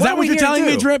 Is that what you're telling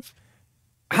me, Drip?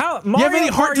 How you have any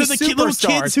heart to the little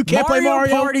kids who can't play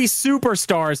Mario? Party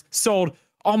Superstars sold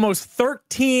almost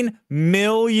 13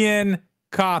 million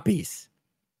copies.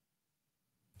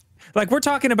 Like, we're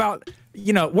talking about,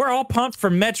 we're all pumped for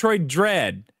Metroid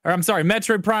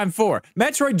Prime 4.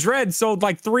 Metroid Dread sold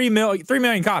like 3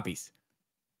 million copies.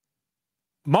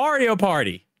 Mario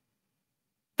Party,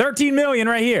 13 million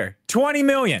right here. 20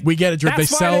 million. We get it, Drip. That's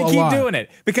they sell why they a lot. keep doing it,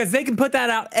 because they can put that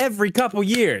out every couple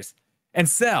years and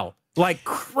sell like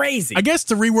crazy. I guess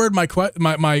to reword my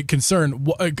concern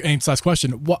 /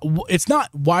 question, it's not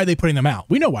why are they putting them out.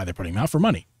 We know why they're putting them out, for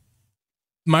money.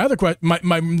 My other question,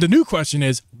 the new question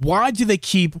is, why do they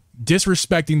keep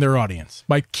disrespecting their audience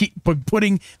by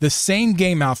putting the same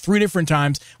game out 3 different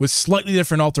times with slightly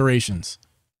different alterations?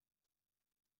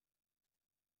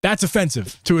 That's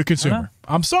offensive to a consumer.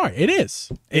 I'm sorry, it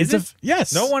is.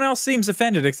 Yes. No one else seems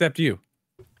offended except you.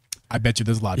 I bet you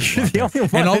there's a lot of people out The there. only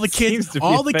one And all that the kids, seems to be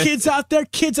all the offended. kids out there,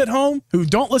 kids at home who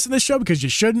don't listen to this show because you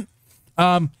shouldn't.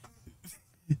 I'm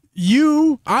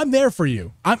there for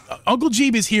you. Uncle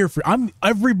Geeb is here for. I'm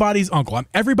everybody's uncle. I'm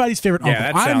everybody's favorite uncle.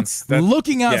 I'm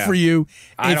looking out for you.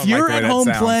 If you're at home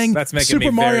playing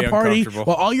Super Mario Party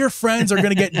while all your friends are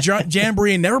going to get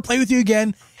Jamboree and never play with you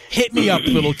again, hit me up,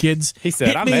 little kids. He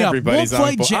said, "I'm everybody's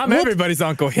uncle. I'm everybody's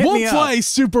uncle. Hit me up. We'll play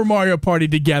Super Mario Party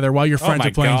together while your friends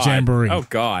are playing Jamboree." Oh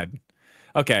God.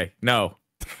 Okay, no.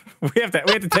 We have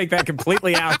to take that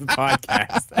completely out of the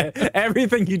podcast.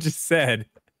 Everything you just said.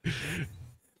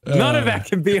 None of that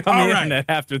can be on the internet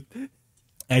after.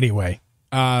 Anyway,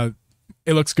 it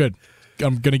looks good.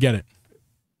 I'm gonna get it.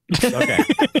 Okay.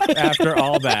 After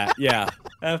all that,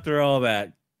 After all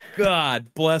that,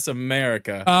 God bless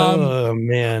America. Oh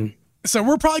man. So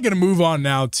we're probably gonna move on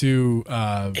now to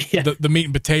the meat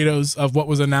and potatoes of what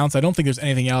was announced. I don't think there's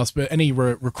anything else. But any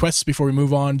requests before we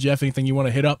move on, Jeff? Anything you want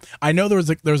to hit up? I know there was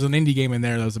an indie game in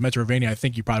there. There was a Metroidvania. I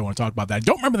think you probably want to talk about that. I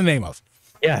don't remember the name of.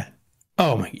 Yeah.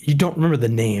 Oh my! You don't remember the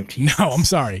name? Jesus. No, I'm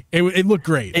sorry. It looked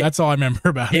great. That's all I remember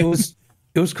about it.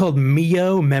 It was called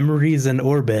Mio Memories in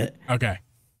Orbit. Okay.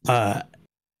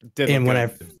 And when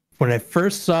I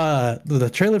first saw the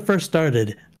trailer first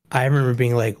started, I remember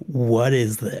being like, "What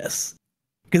is this?"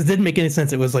 Because it didn't make any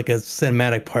sense. It was like a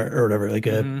cinematic part or whatever, like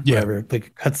a whatever, like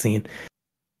a cutscene.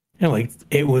 And like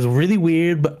it was really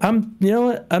weird, but you know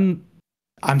what?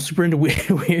 I'm super into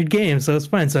weird games, so it's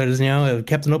fine. So I just, I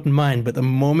kept an open mind. But the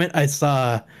moment I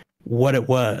saw what it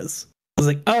was, I was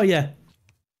like, oh yeah.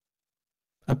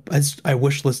 I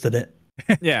wish listed it.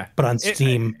 Yeah. But on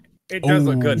Steam. It does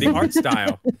look good. The art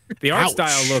style. The art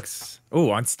style looks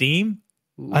on Steam?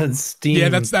 On Steam.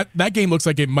 Yeah, that game looks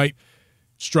like it might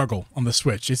struggle on the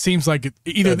Switch. It seems like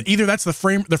either that's the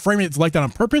frame it's like that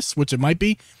on purpose, which it might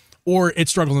be, or it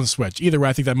struggles on the Switch. Either way,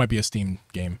 I think that might be a Steam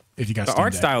game if you got the Steam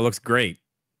art Deck. style looks great.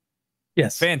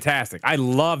 Yes. Fantastic. I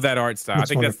love that art style. I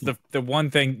think that's the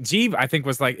one thing. Geeb, I think,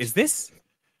 was like, is this?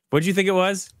 What did you think it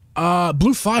was?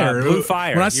 Blue Fire. Blue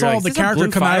Fire. When I saw like, the character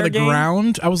come out of the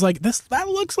ground, I was like, that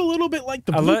looks a little bit like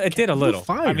the Blue It did a little.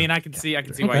 Fire. I mean, I can see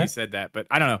why you said that, but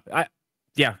I don't know.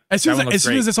 Yeah. As soon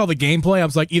as I saw the gameplay, I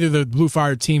was like, either the Blue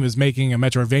Fire team is making a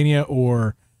Metroidvania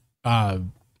or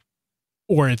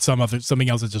it's something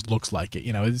else that just looks like it.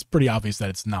 It's pretty obvious that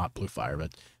it's not Blue Fire,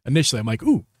 but initially I'm like,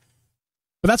 ooh.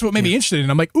 But that's what made me interested in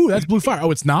it. I'm like, ooh, that's Blue Fire.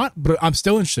 Oh, it's not, but I'm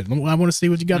still interested. I want to see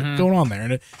what you got going on there,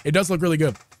 and it does look really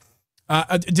good.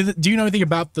 Do you know anything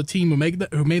about the team who made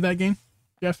that game,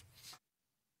 Jeff?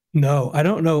 No, I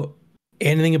don't know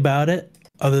anything about it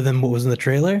other than what was in the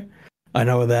trailer. I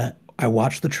know that I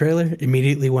watched the trailer,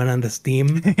 immediately went onto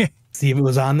Steam, see if it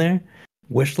was on there,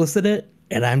 wishlisted it,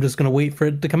 and I'm just gonna wait for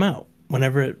it to come out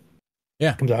whenever it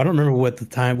comes out. I don't remember what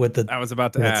the I was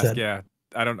about to ask. Said. Yeah,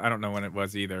 I don't know when it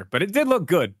was either, but it did look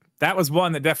good. That was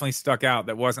one that definitely stuck out.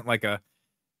 That wasn't like a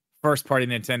first party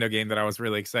Nintendo game that I was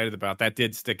really excited about. That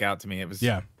did stick out to me. It was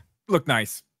looked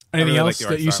nice. Anything else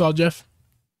that you saw, Jeff?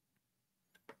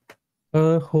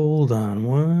 Hold on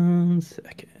one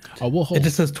second. Oh, we'll hold. It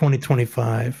just says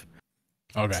 2025.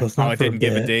 Okay. So it's not it didn't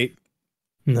give a date.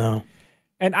 No.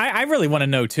 And I really want to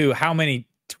know too how many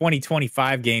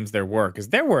 2025 games there were, because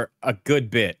there were a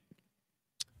good bit.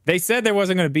 They said there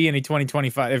wasn't going to be any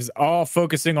 2025. It was all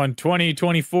focusing on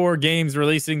 2024 games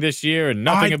releasing this year and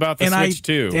nothing about the Switch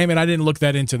 2. Damn it, I didn't look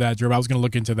that into that, Drew. I was going to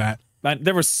look into that. But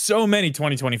there were so many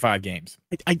 2025 games.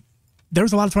 There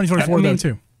was a lot of 2024 though,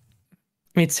 too.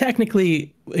 I mean,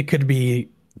 technically, it could be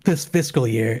this fiscal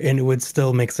year, and it would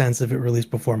still make sense if it released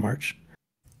before March.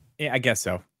 Yeah, I guess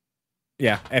so.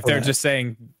 Yeah, if they're just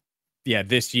saying,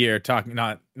 this year, talking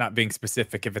not being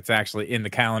specific if it's actually in the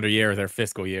calendar year or their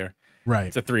fiscal year. Right.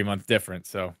 It's a 3-month difference.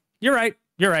 So you're right.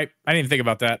 I didn't even think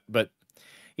about that. But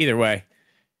either way,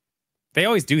 they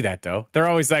always do that, though. They're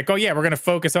always like, oh, yeah, we're going to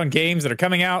focus on games that are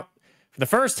coming out for the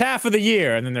first half of the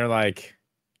year. And then they're like,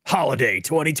 holiday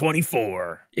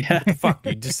 2024. Yeah. Fuck,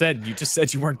 you just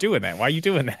said you weren't doing that. Why are you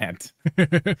doing that?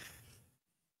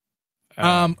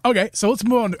 Okay, so let's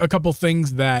move on to a couple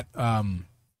things that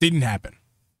didn't happen.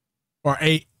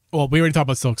 Well, we already talked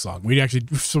about Silksong. We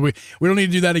don't need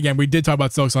to do that again. We did talk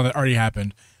about Silksong that already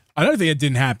happened. Another thing that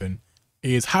didn't happen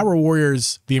is Hyrule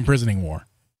Warriors: The Imprisoning War.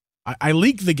 I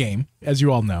leaked the game, as you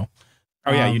all know.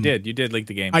 Oh yeah, you did. You did leak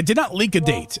the game. I did not leak a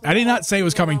date. I did not say it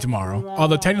was coming tomorrow,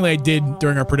 although technically I did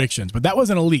during our predictions. But that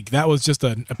wasn't a leak. That was just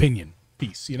an opinion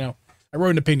piece. I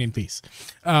wrote an opinion piece.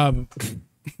 Yeah,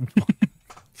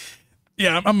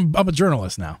 I'm a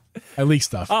journalist now. I leak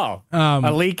stuff. Oh,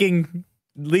 a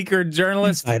leaker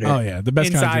journalist. Insider. Oh yeah, the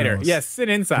best kind of insider. journalist. Yes, an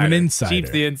insider. I'm an insider.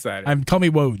 Jeep's the insider. Call me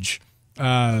Woj.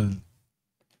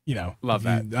 Love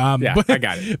that. But, I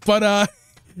got it. But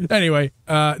anyway,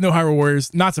 no Hyrule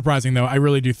Warriors. Not surprising though. I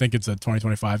really do think it's a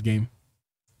 2025 game.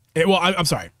 I'm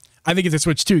sorry. I think it's a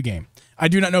Switch 2 game. I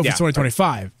do not know if it's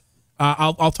 2025.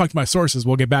 I'll talk to my sources.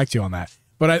 We'll get back to you on that.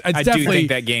 But I do think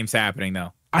that game's happening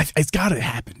though. It's got to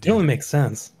happen. Dude. It only makes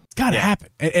sense. It's got to happen.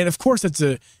 And of course it's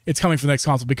coming for the next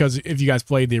console, because if you guys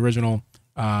played the original,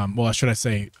 should I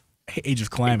say Age of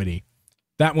Calamity,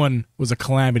 that one was a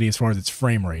calamity as far as its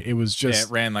frame rate. It was just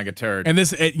it ran like a turd. And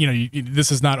this,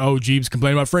 this is not Jeeb's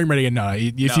complaining about frame rate again. No,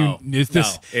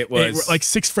 it was like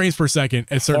 6 frames per second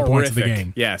at certain points of the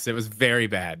game. Yes, it was very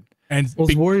bad. And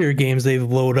those Warrior games, they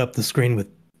load up the screen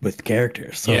with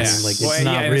characters, so it's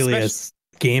not really a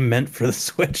game meant for the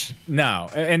Switch. No,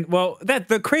 and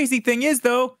the crazy thing is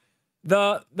though,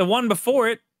 the one before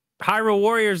it, Hyrule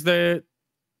Warriors, the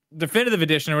definitive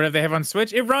edition or whatever they have on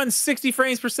Switch, it runs 60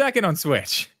 frames per second on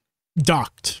Switch.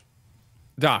 Docked.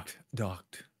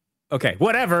 Okay,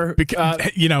 whatever. Because,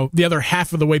 the other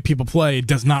half of the way people play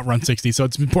does not run 60, so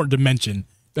it's important to mention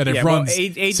that it runs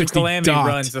Age 60 of Calamity docked,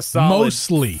 runs a solid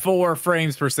mostly 4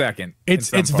 frames per second. It's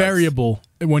variable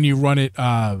when you run it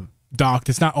docked.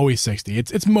 It's not always 60.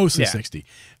 It's mostly 60.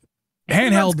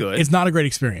 Handheld is not a great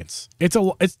experience. It's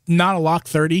not a lock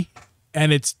 30,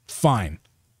 and it's fine.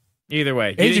 Either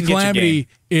way, Age of Calamity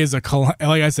is like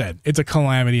I said, it's a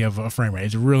calamity of a frame rate.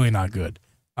 It's really not good.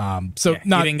 So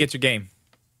You didn't get your game.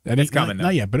 It's coming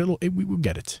not yet, but we'll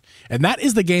get it. And that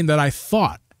is the game that I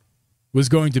thought was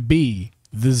going to be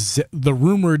the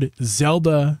rumored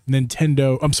Zelda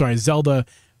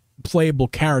playable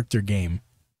character game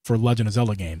for Legend of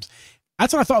Zelda games.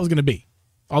 That's what I thought it was going to be.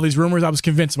 All these rumors, I was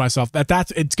convinced myself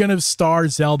that it's going to star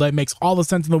Zelda. It makes all the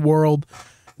sense in the world.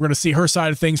 We're going to see her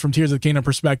side of things from Tears of the Kingdom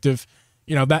perspective.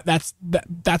 You know, that's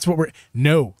what we're...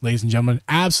 No, ladies and gentlemen,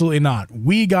 absolutely not.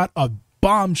 We got a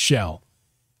bombshell.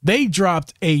 They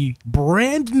dropped a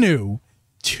brand new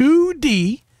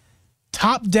 2D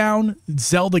top-down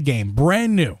Zelda game.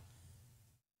 Brand new.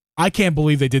 I can't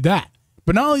believe they did that.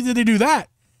 But not only did they do that,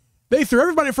 they threw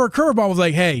everybody for a curveball. Was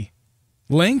like, hey,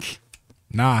 Link?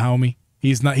 Nah, homie.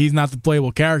 He's not the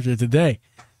playable character today.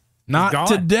 Not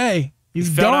today. He's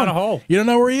fell gone. down a hole. You don't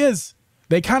know where he is.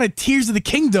 They kind of Tears of the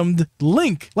Kingdom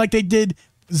Link like they did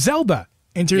Zelda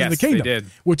in Tears of the Kingdom. They did.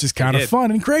 Which is kind of fun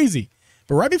and crazy.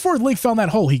 But right before Link fell in that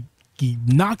hole, he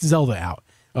knocked Zelda out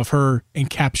of her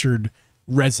encaptured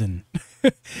resin.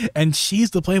 And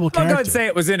she's the playable character. I'm going to say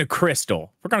it was in a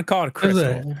crystal. We're going to call it a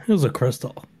crystal. It was a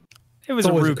crystal. It was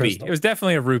a rupee. It was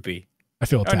definitely a rupee. I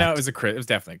feel attacked. Oh, no, it was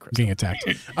definitely a crystal. Being attacked.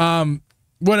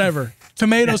 Whatever.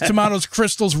 Tomatoes,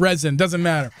 crystals, resin. Doesn't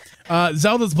matter.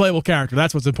 Zelda's a playable character.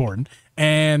 That's what's important.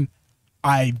 And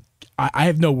I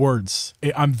have no words.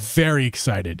 I'm very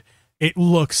excited. It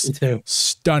looks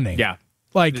stunning. Yeah.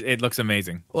 Like, it looks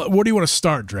amazing. Where do you want to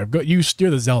start, Drev?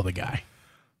 You're the Zelda guy.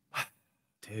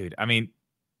 Dude, I mean...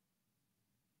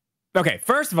 Okay,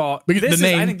 first of all, I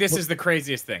think this is the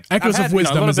craziest thing. Echoes of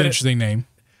Wisdom is an interesting name.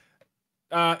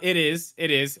 It is.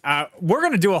 We're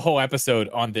going to do a whole episode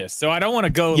on this, so I don't want to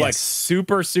go like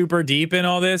super, super deep in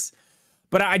all this,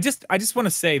 but I just want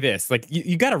to say this. Like,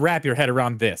 you got to wrap your head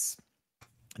around this.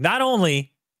 Not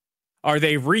only are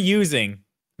they reusing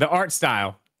the art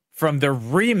style from the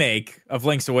remake of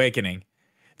Link's Awakening,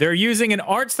 they're using an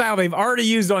art style they've already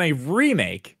used on a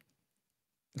remake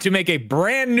to make a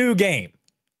brand new game.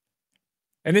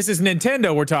 And this is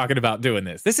Nintendo we're talking about doing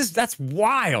this. That's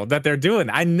wild that they're doing.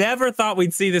 I never thought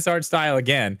we'd see this art style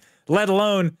again, let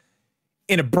alone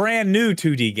in a brand new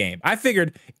 2D game. I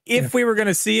figured if we were going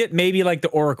to see it, maybe like the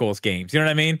Oracle's games. You know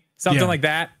what I mean? Something like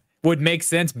that would make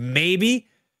sense, maybe.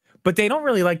 But they don't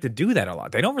really like to do that a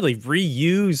lot. They don't really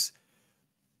reuse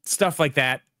stuff like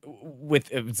that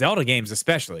with Zelda games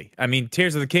especially. I mean,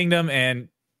 Tears of the Kingdom and,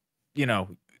 you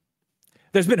know,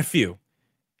 there's been a few.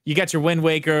 You got your Wind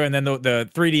Waker and then the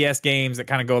 3DS games that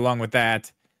kind of go along with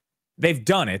that. They've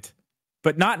done it,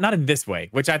 but not in this way,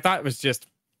 which I thought was just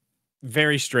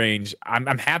very strange.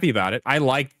 I'm happy about it. I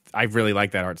really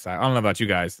like that art style. I don't know about you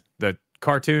guys. The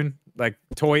cartoon, like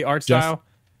toy art style.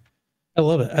 I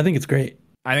love it. I think it's great.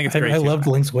 I think it's great. I loved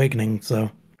Link's Awakening, so.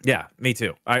 Yeah, me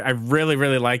too. I really,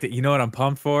 really liked it. You know what I'm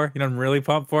pumped for? You know what I'm really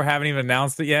pumped for? Haven't even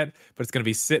announced it yet, but it's going to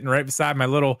be sitting right beside my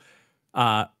little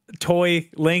toy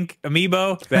Link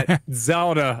amiibo, that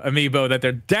Zelda amiibo that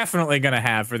they're definitely going to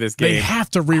have for this game. They have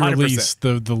to re-release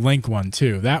the Link one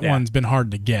too. That one's been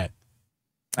hard to get.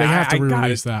 They have to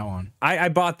re-release that one. I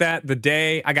bought that the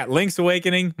day I got Link's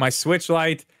Awakening, my Switch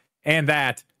Lite, and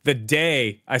that the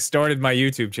day I started my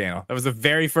YouTube channel. That was the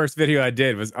very first video I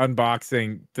did, was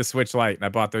unboxing the Switch Lite, and I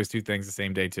bought those two things the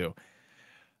same day too.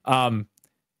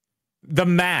 The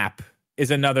map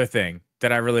is another thing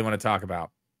that I really want to talk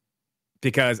about,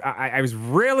 because I was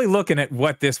really looking at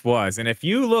what this was. And if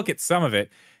you look at some of it,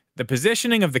 the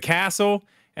positioning of the castle,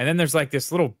 and then there's like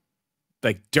this little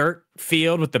like dirt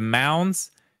field with the mounds.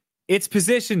 It's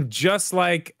positioned just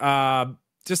like Link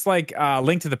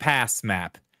to the Past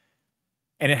map.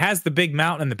 And it has the big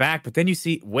mountain in the back, but then you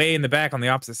see way in the back on the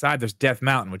opposite side, there's Death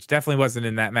Mountain, which definitely wasn't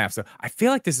in that map. So I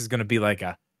feel like this is going to be like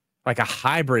a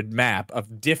hybrid map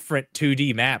of different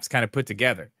 2D maps kind of put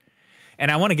together.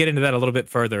 And I want to get into that a little bit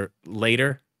further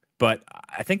later, but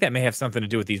I think that may have something to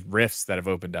do with these rifts that have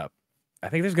opened up. I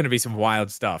think there's going to be some wild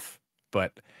stuff,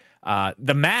 but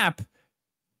the map,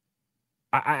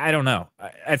 I don't know.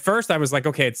 At first, I was like,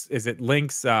 okay, is it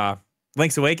Link's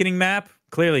Awakening map?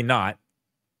 Clearly not.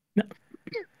 No.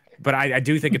 But I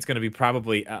do think it's going to be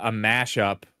probably a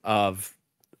mashup of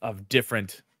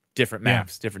different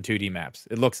maps, different 2D maps.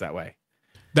 It looks that way.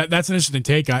 That's an interesting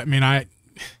take. I mean, I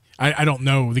don't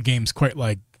know the games quite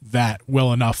like that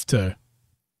well enough to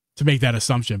make that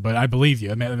assumption, but I believe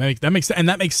you. I mean,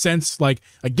 that makes sense. Like,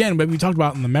 again, what we talked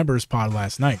about in the members pod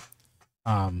last night,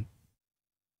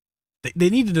 they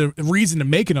needed a reason to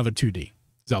make another 2D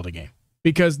Zelda game,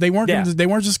 because they weren't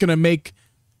just going to make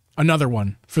another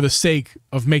one for the sake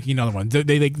of making another one.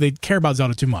 They care about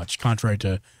Zelda too much, contrary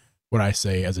to what I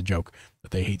say as a joke.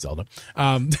 that they hate Zelda.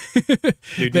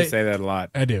 You do say that a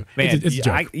lot. I do. Man, it's a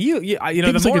joke. you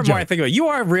know, the more and more I think about it, you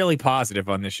are really positive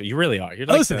on this show. You really are. You're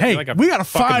like Listen, hey, we got a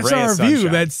 5-star review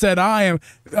that said I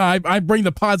bring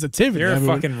the positivity. You're a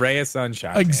fucking ray of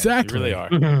sunshine. Exactly.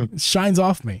 Man. You really are. It shines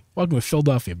off me. Welcome to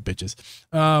Philadelphia, bitches.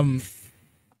 What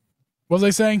was I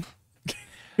saying?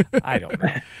 I don't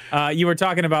know. You were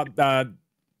talking about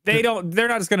they're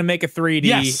not just going to make a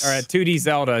 3D or a 2D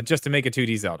Zelda just to make a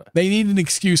 2D Zelda. They need an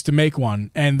excuse to make one,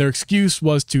 and their excuse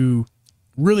was to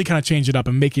really kind of change it up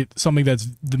and make it something that's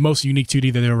the most unique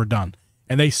 2D that they've ever done.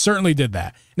 And they certainly did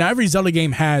that. Now, every Zelda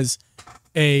game has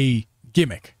a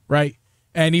gimmick, right?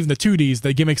 And even the 2Ds,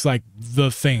 the gimmick's like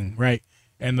the thing, right?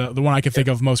 And the one I can think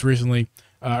of most recently,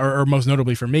 or most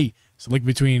notably for me, is Link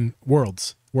Between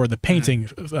Worlds, or the painting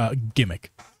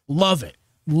gimmick. Love it.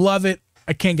 Love it.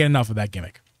 I can't get enough of that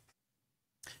gimmick.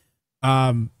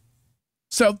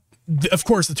 So of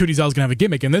course the 2D Zelda's gonna have a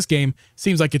gimmick. In this game,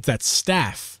 seems like it's that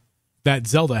staff that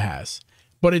Zelda has,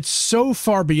 but it's so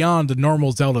far beyond the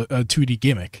normal Zelda 2D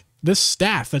gimmick. This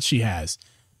staff that she has,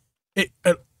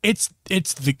 I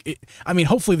mean,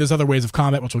 hopefully there's other ways of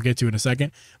combat, which we'll get to in a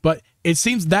second, but it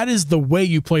seems that is the way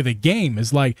you play the game,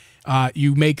 is like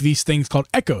you make these things called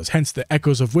echoes, hence the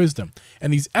echoes of wisdom.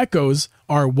 And these echoes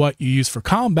are what you use for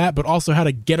combat, but also how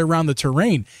to get around the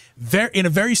terrain. In a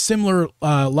very similar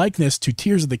likeness to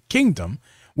Tears of the Kingdom,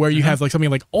 where you have like something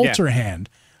like Ultra Hand,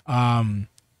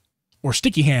 or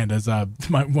Sticky Hand, as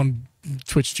my one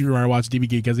Twitch streamer I watch, DB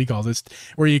Geek, as he calls it,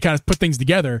 where you kind of put things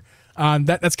together.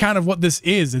 That's kind of what this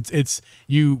is. It's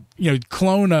you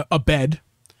clone a bed,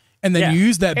 and then you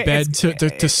use that bed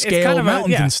to scale kind of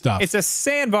mountains and stuff. It's a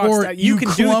sandbox. Or that you can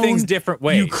do things different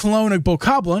ways. You clone a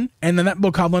bokoblin, and then that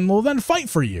bokoblin will then fight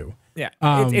for you. Yeah,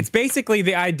 it's basically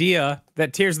the idea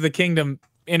that Tears of the Kingdom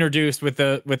introduced with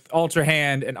Ultra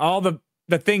Hand and all the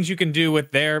things you can do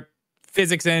with their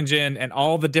physics engine and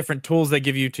all the different tools they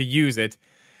give you to use it.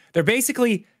 They're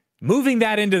basically moving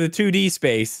that into the 2D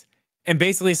space and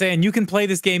basically saying you can play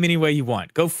this game any way you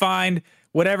want. Go find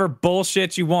whatever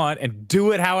bullshit you want and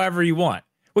do it however you want,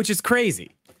 which is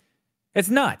crazy. It's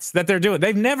nuts that they're doing.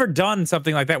 They've never done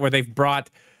something like that where they've brought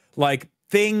like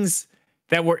things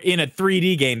that were in a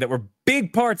 3D game that were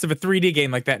big parts of a 3D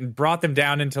game like that and brought them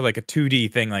down into like a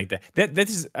 2D thing like that.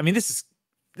 This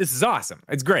is awesome.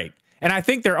 It's great. And I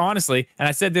think they're honestly, and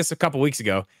I said this a couple weeks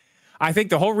ago, I think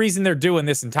the whole reason they're doing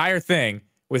this entire thing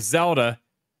with Zelda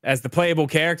as the playable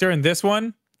character in this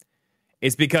one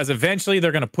is because eventually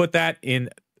they're going to put that in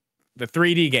the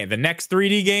 3D game. The next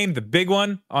 3D game, the big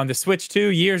one on the Switch 2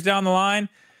 years down the line,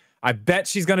 I bet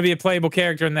she's going to be a playable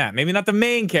character in that. Maybe not the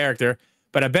main character,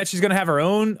 but I bet she's going to have her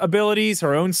own abilities,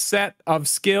 her own set of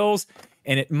skills,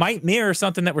 and it might mirror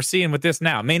something that we're seeing with this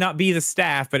now. It may not be the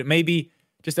staff, but it may be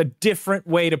just a different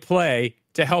way to play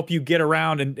to help you get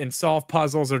around and solve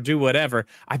puzzles or do whatever.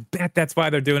 I bet that's why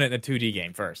they're doing it in a 2D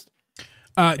game first.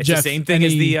 It's Jeff, the same thing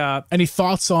as the... any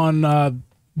thoughts on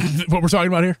what we're talking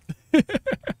about here?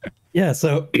 Yeah,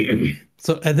 so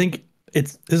I think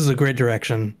this is a great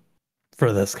direction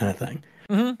for this kind of thing.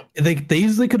 Mm-hmm. I think they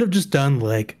easily could have just done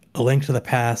like a Link to the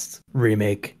Past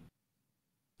remake.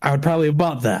 I would probably have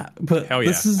bought that. But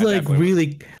this is like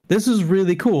this is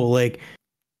really cool. Like,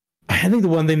 I think the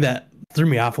one thing that threw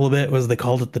me off a little bit was they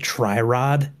called it the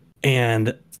Tri-Rod,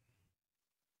 and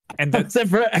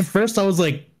at first I was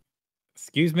like,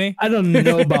 excuse me, I don't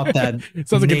know about that. It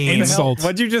sounds like an insult.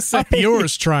 What'd you just say? Up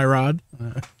yours, Tri-Rod.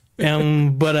 But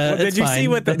did you see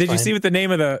what the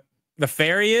name of the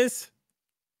fairy is?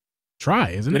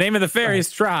 Try, isn't it? The name of the fairy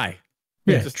is Try.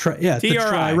 Yeah, it's the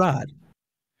Tri-Rod.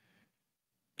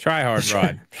 Try hard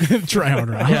rod. Try hard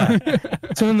rod. Yeah.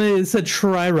 So when they said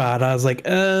Tri-Rod, I was like,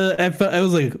 I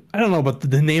was like, I don't know about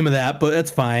the name of that, but that's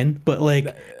fine. But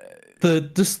like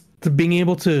the being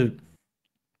able to,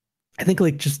 I think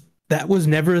like just that was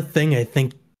never a thing I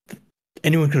think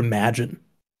anyone could imagine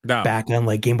back on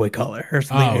like Game Boy Color or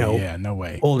something. Oh yeah, no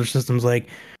way. Older systems, like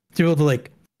to be able to like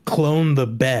clone the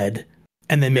bed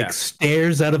and then make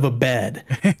stairs out of a bed,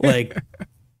 like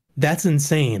that's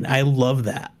insane. I love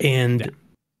that. And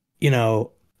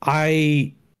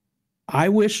I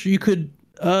wish you could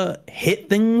hit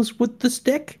things with the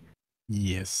stick.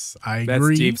 Yes, I agree.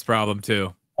 That's Jeep's problem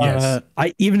too. Yes.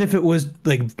 Even if it was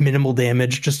like minimal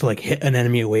damage, just to like hit an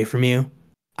enemy away from you,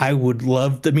 I would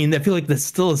love to. I mean, I feel like that's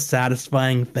still a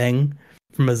satisfying thing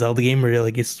from a Zelda game where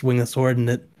you swing a sword and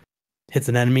it hits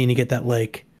an enemy and you get that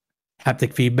like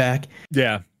haptic feedback.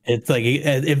 Yeah. It's like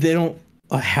if they don't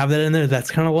have that in there, that's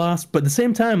kind of lost. But at the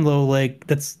same time, though, like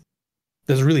that's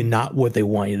really not what they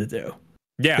want you to do.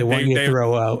 Yeah, They want you to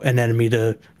throw out an enemy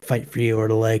to fight for you, or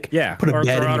to like put a or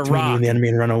bed throw out in a between you rock. and the enemy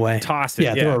and run away. Toss it.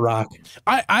 Yeah, throw a rock.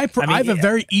 I have a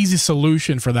very easy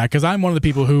solution for that, because I'm one of the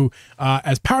people who,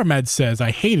 as PowerMed says,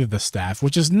 I hated the staff,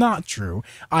 which is not true.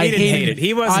 I didn't hate it.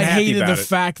 He wasn't I happy hated about the it.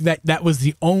 fact that that was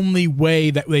the only way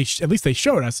that they, at least they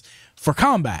showed us, for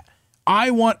combat.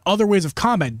 I want other ways of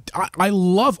combat. I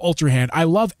love Ultra Hand. I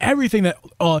love everything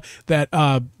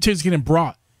that Tears Kingdom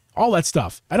brought. All that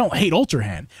stuff. I don't hate Ultra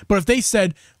Hand. But if they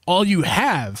said all you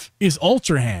have is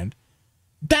Ultra Hand,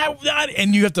 that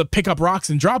and you have to pick up rocks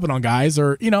and drop it on guys,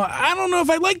 or I don't know if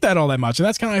I like that all that much. And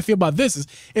that's kind of how I feel about this. Is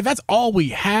if that's all we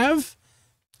have,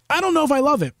 I don't know if I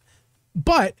love it.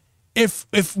 But if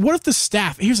what if the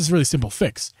staff? Here's this really simple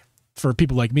fix for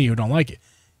people like me who don't like it.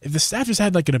 If the staff just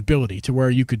had like an ability to where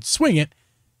you could swing it,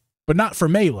 but not for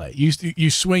melee.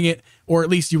 You swing it, or at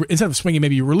least you, instead of swinging,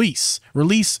 maybe you release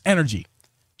energy.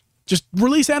 Just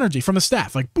release energy from the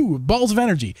staff, like boom, balls of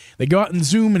energy. They go out and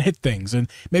zoom and hit things, and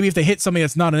maybe if they hit something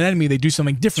that's not an enemy, they do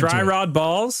something different. Tri-rod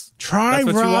balls.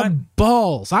 Tri-rod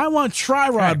balls. I want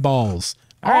tri-rod balls.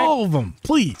 All of them,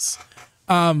 please.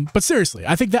 But seriously,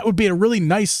 I think that would be a really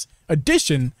nice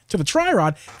addition to the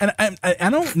tri-rod, and I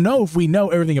don't know if we know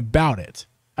everything about it.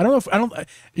 I don't.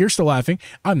 You're still laughing.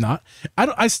 I'm not. I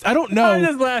don't know. I'm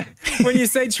just laughing when you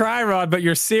say tri-rod, but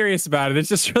you're serious about it. It's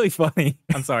just really funny.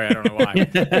 I'm sorry. I don't know why.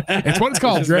 It's what it's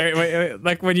called.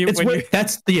 Like when you,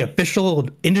 that's the official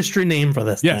industry name for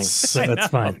this thing. Yes. So that's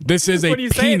fine. This is a When you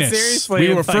say it penis. seriously, We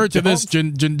it's refer like, to this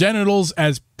genitals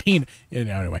as penis.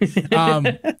 Anyway.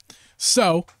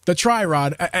 So the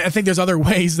tri-rod, I think there's other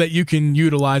ways that you can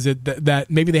utilize it that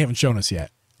maybe they haven't shown us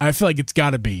yet. I feel like it's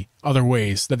got to be other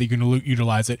ways that you can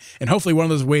utilize it. And hopefully one of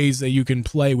those ways that you can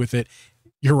play with it,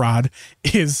 your rod,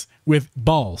 is with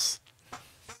balls.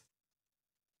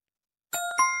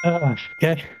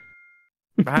 Okay.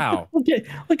 wow.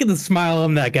 Look at the smile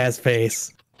on that guy's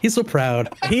face. He's so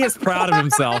proud. He is proud of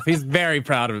himself. He's very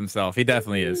proud of himself. He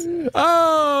definitely is.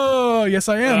 Oh, yes,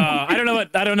 I am.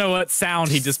 I don't know what sound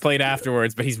he just played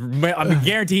afterwards, but I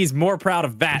guarantee he's more proud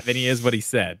of that than he is what he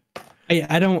said.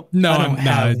 I don't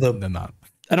have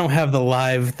the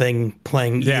live thing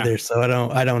playing either, so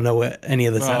I don't know what any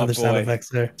of the other sound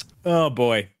effects are. Oh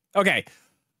boy. Okay.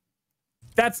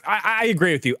 I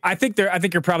agree with you. I think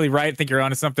you're probably right. I think you're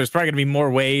honest enough. There's probably gonna be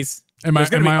more ways. Am I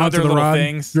onto the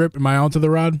rod? Drip, am I onto the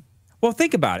rod? Well,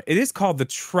 think about it. It is called the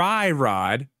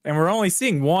tri-rod, and we're only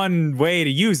seeing one way to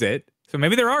use it. So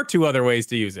maybe there are two other ways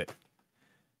to use it.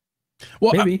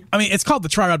 Well, maybe. I mean, it's called the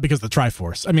Tri-Rod because of the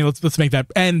Triforce. I mean, let's make that,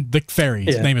 and the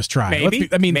fairy's name is Tri.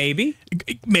 Maybe.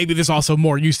 Maybe there's also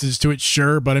more uses to it,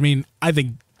 sure, but I mean, I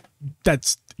think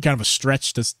that's kind of a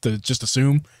stretch to just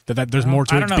assume that there's more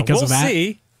to it because of that. We'll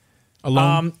see.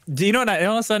 Alone. Do you know what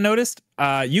else I noticed?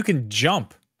 You can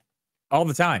jump all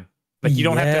the time. Like you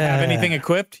don't have to have anything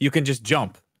equipped. You can just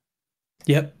jump.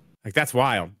 Yep. Like that's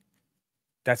wild.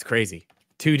 That's crazy.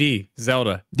 2D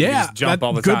Zelda. Yeah, you just jump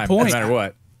all the time, no matter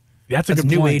what. That's a good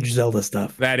new point. age Zelda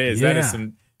stuff. That is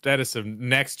some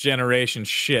next generation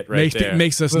shit there.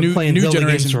 Makes us We're new Zelda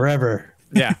generation games forever.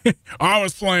 Yeah. I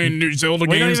was playing new Zelda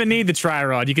games. We don't even need the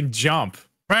tri-rod. You can jump.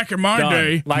 Back in my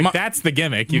day, that's the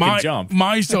gimmick. You can jump.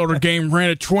 My Zelda game ran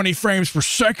at 20 frames per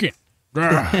second.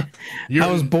 I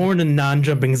was born in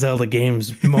non-jumping Zelda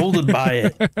games, molded by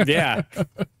it. Yeah.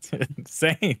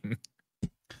 Same.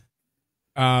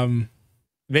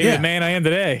 Maybe the man I am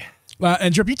today.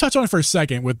 And Drip, you touched on it for a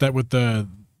second with the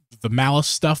malice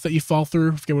stuff that you fall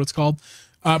through. I forget what it's called.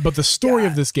 But the story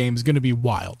of this game is going to be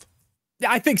wild.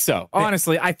 Yeah, I think so.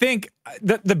 Honestly, I think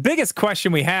the biggest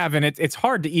question we have, and it's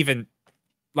hard to even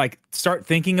like start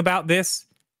thinking about this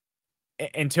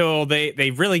until they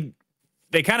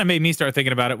kind of made me start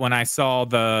thinking about it when I saw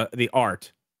the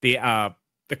art, the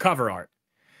cover art,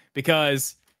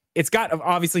 because it's got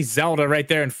obviously Zelda right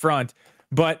there in front,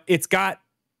 but it's got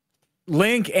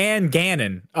Link and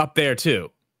Ganon up there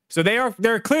too. So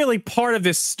they're clearly part of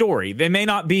this story. They may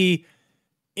not be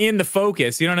in the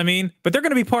focus, you know what I mean? But they're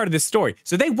going to be part of this story.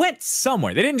 So they went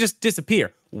somewhere. They didn't just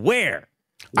disappear. Where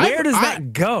does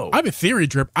that go? I have a theory,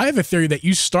 Drip. I have a theory that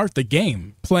you start the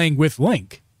game playing with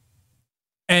Link.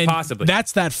 And possibly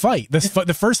that's that fight.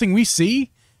 The first thing we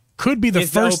see could be the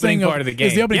first thing part of the game.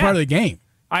 Is the opening part of the game.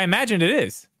 I imagine it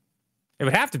is. It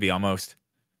would have to be almost.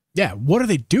 Yeah. What are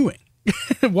they doing?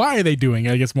 Why are they doing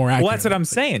it? I guess more accurate. Well, that's what I'm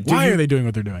saying. Why are they doing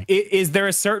what they're doing? Is there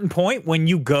a certain point when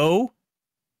you go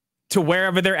to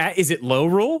wherever they're at? Is it low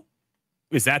rule?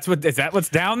 Is that what's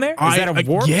down there? Is that a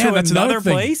warp to another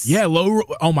place? Yeah, low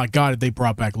rule. Oh my god, if they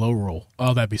brought back low rule.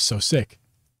 Oh, that'd be so sick.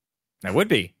 That would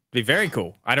be. Be very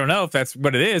cool. I don't know if that's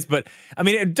what it is, but I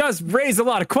mean, it does raise a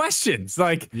lot of questions.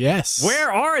 Like, yes,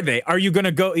 where are they? Are you going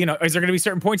to go? You know, is there going to be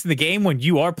certain points in the game when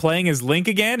you are playing as Link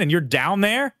again and you're down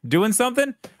there doing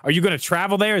something? Are you going to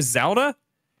travel there as Zelda?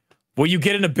 Will you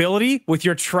get an ability with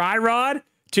your tri-rod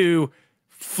to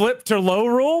flip to low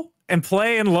roll and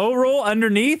play in low roll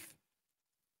underneath?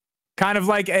 Kind of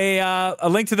like a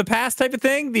Link to the Past type of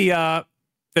thing. The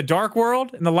dark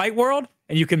world and the light world,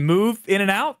 and you can move in and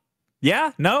out.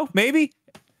 Yeah, no, maybe.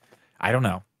 I don't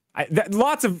know.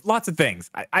 Lots of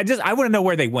things. I want to know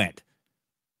where they went.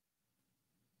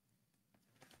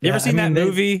 You ever seen that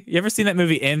movie? You ever seen that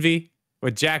movie Envy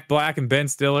with Jack Black and Ben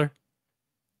Stiller?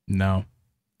 No.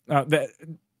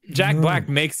 Jack Black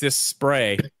makes this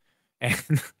spray,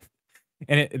 and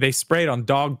they spray it on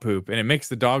dog poop, and it makes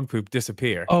the dog poop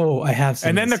disappear. Oh, I have seen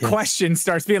And then this, the question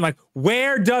starts being like,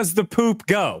 where does the poop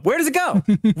go? Where does it go?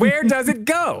 Where does it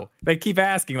go? They keep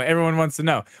asking. Like, everyone wants to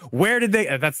know. Where did they?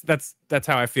 That's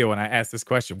how I feel when I ask this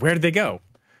question. Where did they go?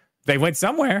 They went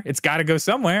somewhere. It's got to go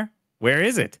somewhere. Where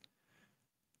is it?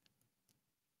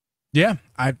 Yeah,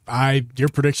 your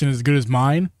prediction is as good as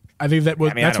mine. I think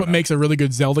that's what makes a really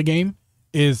good Zelda game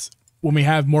is when we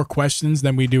have more questions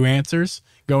than we do answers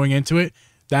going into it.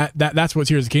 That's what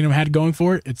Tears of the Kingdom had going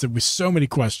for it. It was so many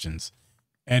questions,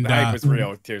 and the hype was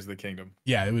real with Tears of the Kingdom.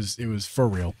 Yeah, it was for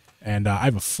real. And I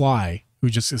have a fly who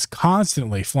just is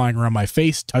constantly flying around my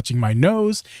face, touching my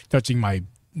nose, touching my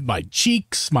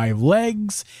cheeks, my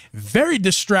legs. Very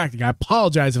distracting. I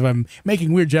apologize if I'm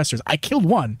making weird gestures. I killed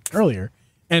one earlier,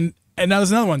 and now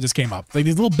there's another one just came up. Like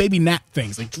these little baby gnat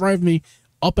things, like drive me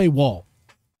up a wall.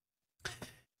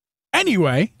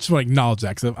 Anyway, just want to acknowledge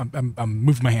that because I'm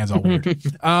moving my hands all weird.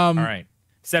 All right,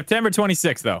 September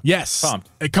 26th though. Yes, pumped.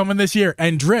 Coming this year,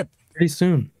 and Drip pretty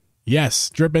soon. Yes,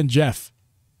 Drip and Jeff.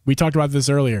 We talked about this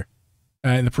earlier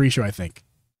in the pre-show. I think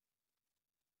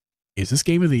is this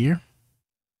game of the year?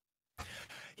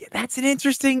 Yeah, that's an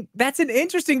interesting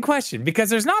question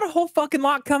because there's not a whole fucking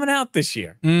lot coming out this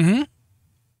year. Mm-hmm.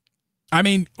 I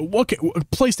mean, okay,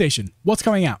 PlayStation. What's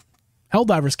coming out?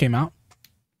 Helldivers came out.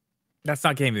 That's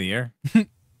not game of the year.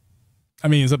 I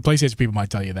mean, PlayStation people might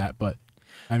tell you that, but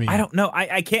I mean, I don't know.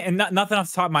 I can't. And nothing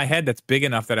off the top of my head that's big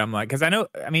enough that I'm like, because I know.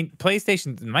 I mean,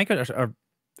 PlayStation, Microsoft,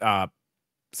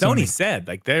 Sony said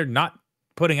like they're not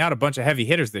putting out a bunch of heavy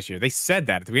hitters this year. They said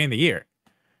that at the beginning of the year.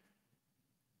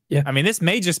 Yeah. I mean, this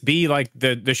may just be like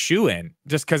the shoe-in,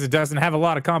 just because it doesn't have a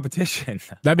lot of competition.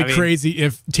 That'd be crazy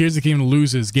if Tears of the Kingdom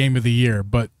loses Game of the Year,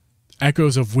 but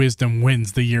Echoes of Wisdom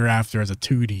wins the year after as a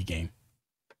 2D game.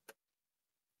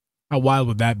 How wild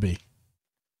would that be?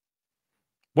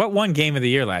 What won Game of the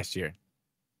Year last year?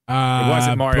 It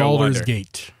wasn't Mario Baldur's Wonder.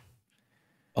 Gate.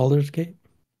 Baldur's Gate?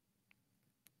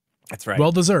 That's right.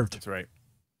 Well deserved. That's right.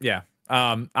 Yeah.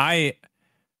 Man,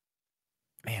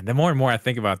 the more and more I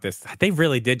think about this, they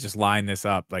really did just line this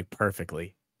up like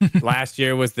perfectly. Last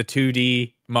year was the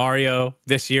 2D Mario.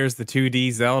 This year's the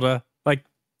 2D Zelda. Like,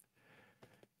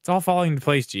 it's all falling into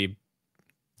place, Geeb.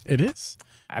 It is.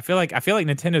 I feel like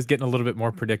Nintendo's getting a little bit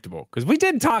more predictable because we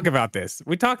did talk about this.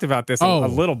 We talked about this a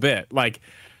little bit. Like,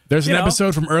 there's an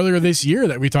episode from earlier this year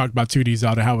that we talked about 2D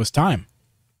Zelda, how it was time.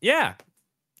 Yeah,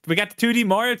 we got the 2D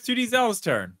Mario, 2D Zelda's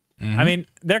turn. Mm-hmm. I mean,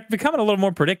 they're becoming a little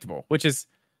more predictable, which is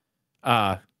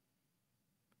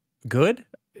good.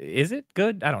 Is it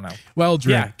good? I don't know. Well,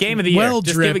 Drip. Yeah, game of the year.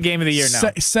 Just give it game of the year now.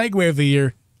 Segue of the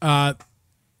year.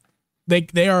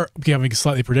 They are becoming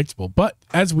slightly predictable, but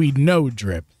as we know,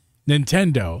 Drip,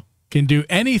 Nintendo can do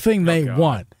anything they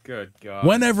want. Good God.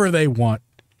 Whenever they want,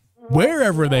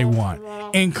 wherever they want,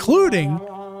 including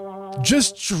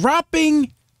just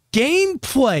dropping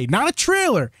gameplay, not a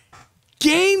trailer,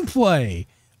 gameplay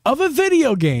of a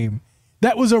video game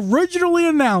that was originally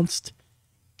announced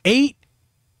 8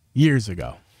 years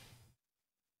ago.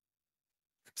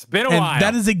 It's been a while.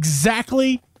 That is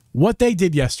exactly what they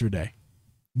did yesterday.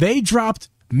 They dropped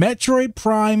Metroid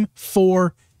Prime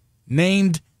 4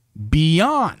 named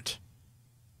Beyond.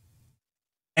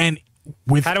 And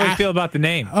with how do we feel about the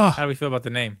name? How do we feel about the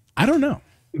name? I don't know.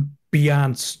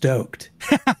 Beyond stoked.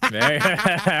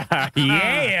 Yeah.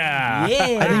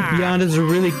 I think Beyond is a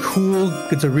really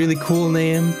cool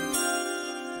name.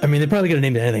 I mean, they probably could have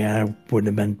named it anything. I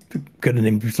wouldn't have could have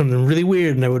named something really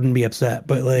weird and I wouldn't be upset.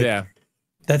 But like,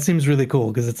 that seems really cool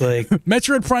because it's like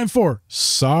Metroid Prime 4.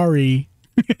 Sorry.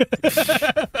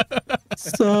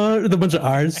 Sorry, the bunch of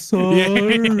R's.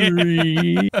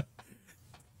 Sorry.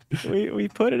 We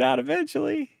put it out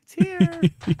eventually. It's here.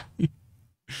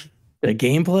 The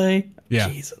gameplay. Yeah.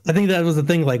 Jeez. I think that was the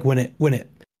thing. Like when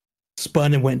it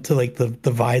spun and went to like the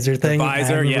visor thing. The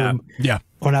visor. Yeah.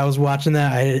 when I was watching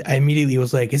that, I immediately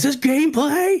was like, "Is this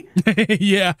gameplay?"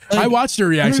 Yeah, Like, I watched your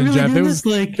reaction, really Jeff. doing It was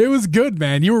this, like- it was good,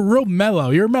 man. You were real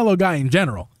mellow. You're a mellow guy in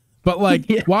general, but like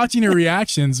Yeah. watching your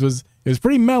reactions was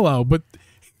pretty mellow. But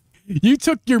you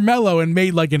took your mellow and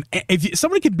made like if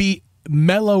somebody could be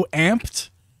mellow amped,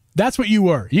 that's what you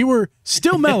were. You were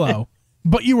still mellow,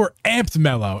 but you were amped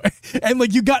mellow, and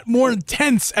like you got more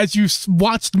intense as you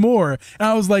watched more. And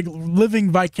I was like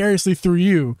living vicariously through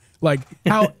you, like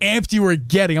how amped you were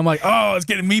getting. I'm like, oh, it's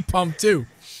getting me pumped too.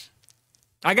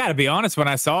 I got to be honest, when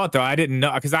I saw it, though, I didn't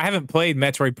know, because I haven't played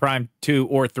Metroid Prime 2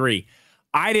 or 3.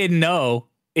 I didn't know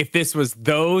if this was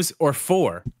those or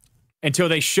 4 until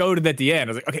they showed it at the end.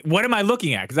 I was like, okay, what am I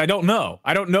looking at? Because I don't know.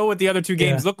 I don't know what the other two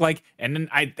games look like. And then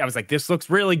I was like, this looks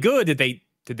really good. Did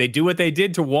they do what they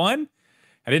did to 1?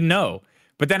 I didn't know.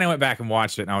 But then I went back and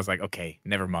watched it, and I was like, okay,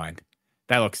 never mind.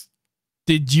 That looks...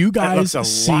 Did you guys a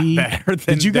see? lot better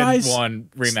than, did you guys than 1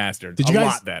 remastered? Did you guys, a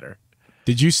lot better.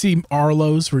 Did you see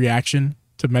Arlo's reaction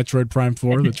to Metroid Prime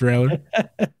 4, the trailer?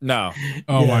 No.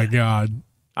 Oh my God.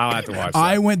 I'll have to watch that.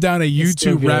 I went down a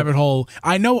YouTube rabbit hole.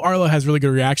 I know Arlo has really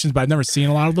good reactions, but I've never seen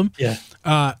a lot of them. Yeah.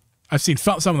 I've seen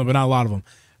some of them, but not a lot of them.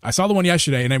 I saw the one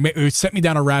yesterday, and it sent me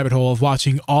down a rabbit hole of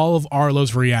watching all of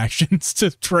Arlo's reactions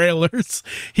to trailers.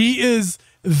 He is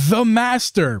the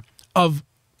master of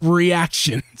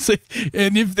reactions.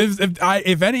 And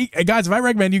if any guys, if I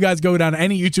recommend you guys go down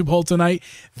any YouTube hole tonight,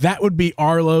 that would be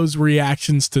Arlo's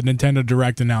reactions to Nintendo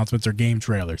Direct announcements or game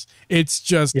trailers. It's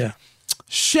just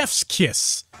chef's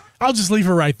kiss. I'll just leave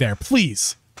it right there.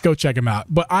 Please go check him out.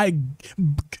 But I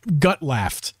gut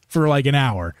laughed for like an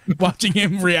hour watching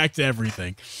him react to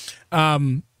everything.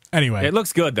 Anyway, it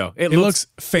looks good though. It looks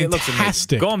fantastic. It looks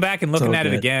amazing. Going back and looking at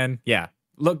it again,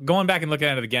 going back and looking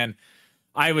at it again,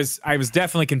 I was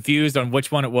definitely confused on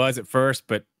which one it was at first,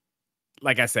 but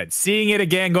like I said, seeing it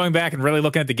again, going back and really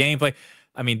looking at the gameplay,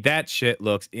 I mean, that shit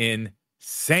looks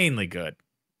insanely good.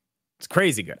 It's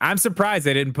crazy good. I'm surprised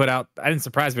they didn't put out. I didn't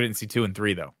surprised we didn't see 2 and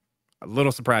 3 though. A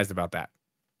little surprised about that.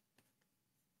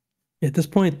 At this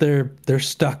point, they're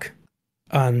stuck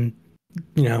on,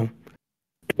 you know.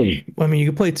 I mean, you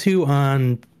could play 2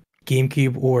 on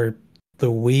GameCube or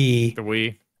the Wii. The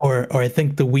Wii. Or I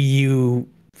think the Wii U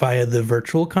via the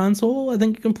Virtual Console. I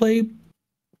think you can play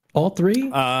all 3.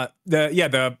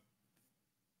 The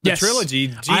trilogy.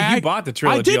 Geeb, you bought the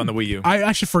trilogy on the Wii U. I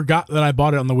actually forgot that I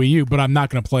bought it on the Wii U, but I'm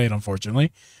not going to play it,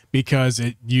 unfortunately, because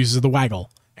it uses the waggle.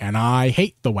 And I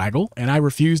hate the waggle, and I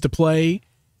refuse to play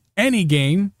any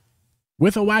game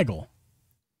with a waggle.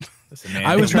 Listen, man,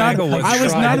 I was not a Nintendo. I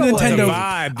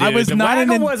was not a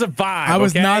vibe. I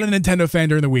was not a Nintendo fan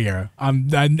during the Wii era.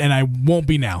 And I won't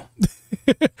be now.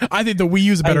 I think the Wii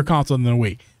U is a better console than the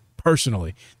Wii,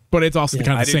 personally. But it's also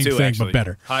kind of the same thing, actually, but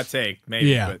better. Hot take, maybe.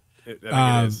 Yeah. But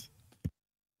it is.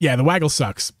 Yeah, the waggle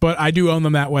sucks, but I do own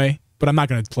them that way. But I'm not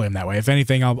going to play them that way. If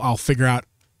anything, I'll figure out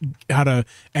how to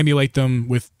emulate them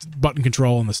with button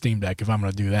control on the Steam Deck if I'm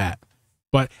going to do that.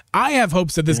 But I have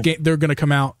hopes that this game they're going to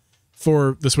come out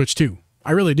for the Switch 2.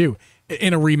 I really do.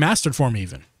 In a remastered form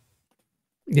even.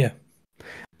 Yeah.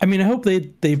 I mean, I hope they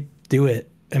do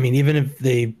it. I mean, even if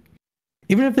they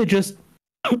just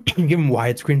give them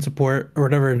widescreen support or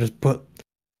whatever and just put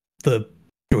the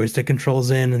joystick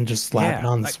controls in and just slap it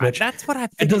on the Switch. That's what I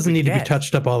think. It doesn't need to be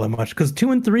touched up all that much because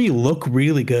 2 and 3 look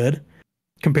really good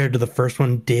compared to the first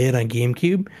one did on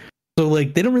GameCube. So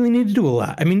like they don't really need to do a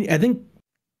lot. I mean, I think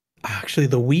actually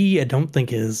the Wii I don't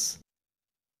think is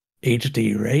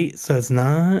HD, right? So it's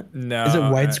not. No. Is it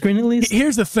widescreen at least?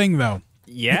 Here's the thing, though.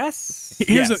 Yes.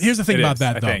 Here's the thing about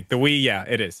that, though. I think the Wii,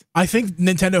 it is. I think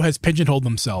Nintendo has pigeonholed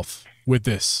themselves with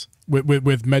this,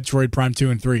 with Metroid Prime 2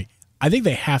 and 3. I think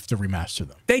they have to remaster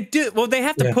them. They do. Well, they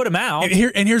have to put them out.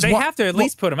 Here's they have to at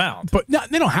least put them out. But no,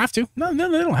 they don't have to. No,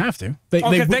 they don't have to. They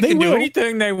can will do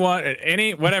anything they want,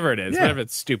 whatever it is, whatever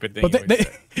it's stupid thing. But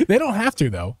they don't have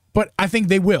to though. But I think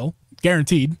they will,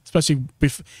 guaranteed. Especially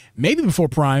maybe before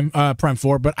Prime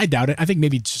 4, but I doubt it. I think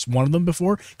maybe just one of them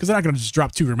before because they're not going to just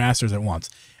drop 2 remasters at once.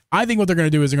 I think what they're going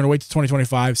to do is they're going to wait to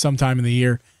 2025 sometime in the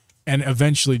year and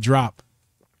eventually drop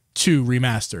 2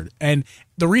 remastered. And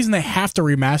the reason they have to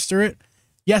remaster it.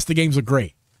 Yes, the games look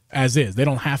great as is. They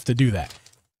don't have to do that.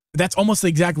 That's almost the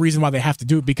exact reason why they have to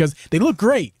do it because they look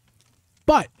great,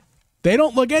 but they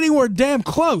don't look anywhere damn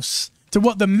close to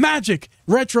what the Magic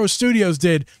Retro Studios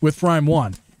did with Prime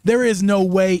 1. There is no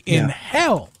way in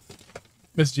hell.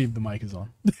 Miss Geeb, the mic is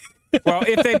on. Well,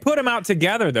 if they put them out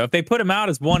together, though, if they put them out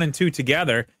as 1 and 2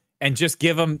 together and just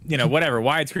give them, whatever,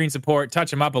 widescreen support,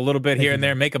 touch them up a little bit here and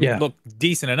there, make them look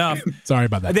decent enough. Sorry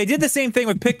about that. They did the same thing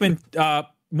with Pikmin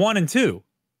 1 and 2.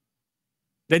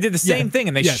 They did the same thing,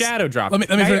 and they shadow dropped. Let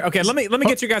me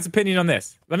get your guys' opinion on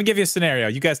this. Let me give you a scenario.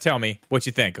 You guys tell me what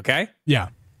you think, okay? Yeah.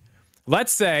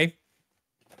 Let's say,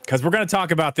 because we're going to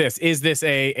talk about this, is this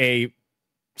a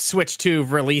Switch 2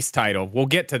 release title? We'll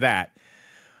get to that.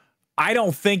 I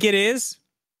don't think it is,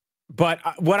 but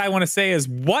what I want to say is,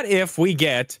 what if we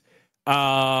get,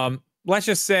 let's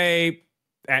just say,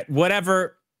 at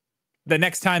whatever the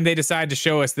next time they decide to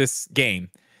show us this game,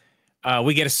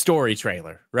 we get a story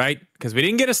trailer, right? Because we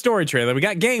didn't get a story trailer. We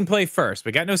got gameplay first.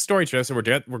 We got no story trailer, so we're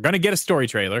going to get a story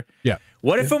trailer. Yeah.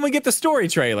 What if when we get the story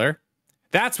trailer,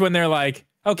 that's when they're like,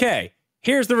 okay,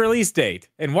 here's the release date.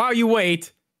 And while you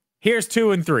wait, here's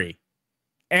 2 and 3.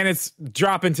 And it's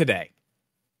dropping today.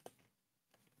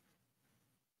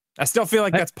 I still feel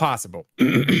like that's possible.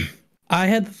 I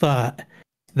had thought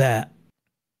that,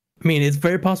 I mean, it's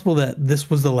very possible that this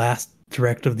was the last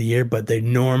direct of the year, but they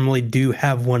normally do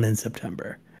have one in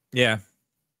September. Yeah.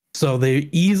 So they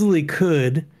easily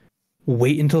could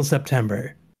wait until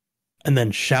September and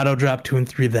then shadow drop 2 and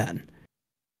 3 then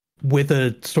with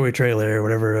a story trailer or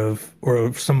whatever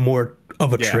or some more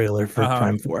of a trailer for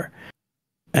Prime 4.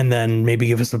 And then maybe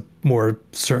give us a more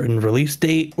certain release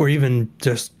date, or even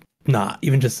just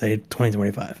say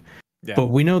 2025. Yeah. But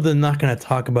we know they're not going to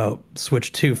talk about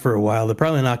Switch 2 for a while. They're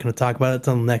probably not going to talk about it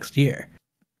until next year.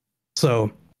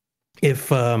 So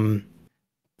if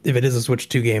it is a Switch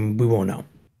 2 game, we won't know.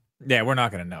 Yeah, we're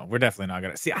not going to know. We're definitely not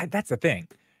going to. See, that's the thing.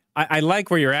 I like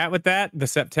where you're at with that. The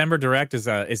September Direct is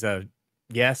a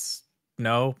yes,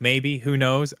 no, maybe, who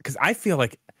knows? Because I feel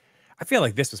like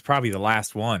this was probably the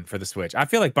last one for the Switch. I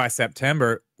feel like by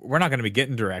September, we're not going to be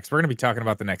getting directs. We're going to be talking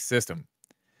about the next system.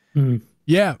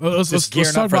 Yeah, let's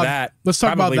talk about that. Let's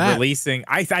talk about that. Releasing.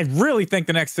 I really think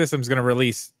the next system is going to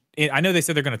release. I know they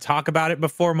said they're going to talk about it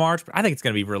before March, but I think it's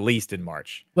going to be released in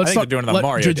March. I think they're doing it on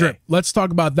Mario Day. Let's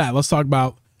talk about that. Let's talk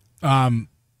about,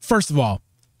 first of all,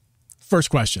 first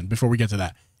question before we get to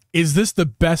that. Is this the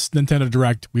best Nintendo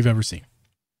Direct we've ever seen?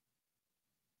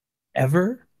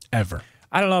 Ever?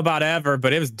 I don't know about ever,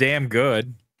 but it was damn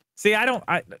good. See, I don't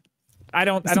It's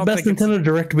the think best Nintendo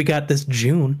Direct we got this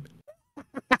June.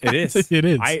 It is. It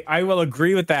is. I will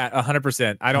agree with that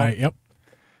 100%. I don't. Yep.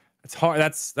 It's hard.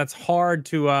 That's hard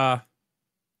to argue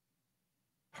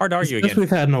Best against. we've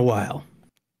had in a while.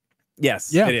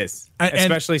 Yes, Yeah. it is.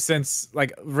 Especially since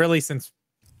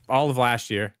all of last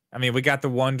year. I mean, we got the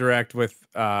one Direct with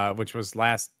which was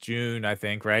last June, I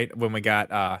think, right? When we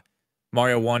got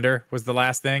Mario Wonder was the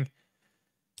last thing.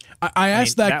 I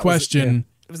asked that question.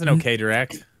 It was an okay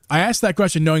Direct. I asked that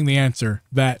question knowing the answer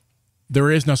that there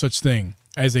is no such thing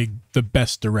as the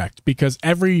best Direct, because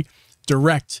every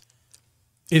Direct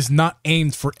is not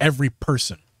aimed for every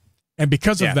person. And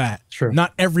because of that,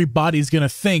 not everybody's going to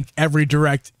think every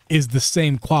Direct is the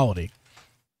same quality.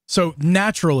 So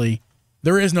naturally,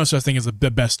 there is no such thing as the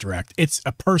best Direct. It's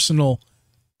a personal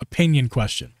opinion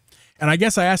question. And I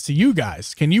guess I asked to you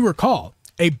guys, can you recall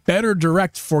a better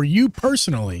Direct for you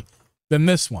personally than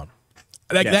this one?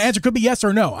 The answer could be yes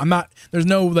or no. There's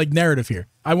no narrative here.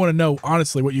 I want to know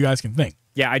honestly what you guys can think.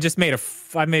 Yeah, I just made a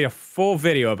full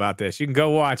video about this. You can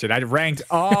go watch it. I ranked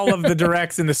all of the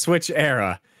Directs in the Switch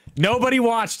era. Nobody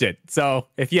watched it. So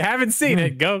if you haven't seen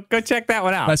it, go check that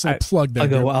one out. Nice little plug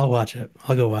there. I'll watch it.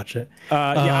 I'll go watch it.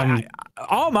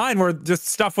 All mine were just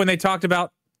stuff when they talked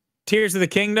about Tears of the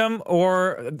Kingdom,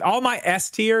 or all my S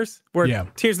tiers were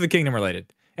Tears of the Kingdom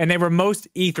related. And they were most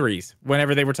E3s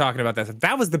whenever they were talking about that.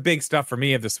 That was the big stuff for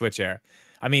me of the Switch era.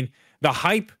 I mean, the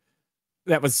hype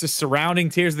that was just surrounding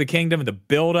Tears of the Kingdom and the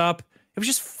build up, it was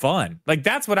just fun. Like,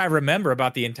 that's what I remember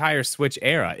about the entire Switch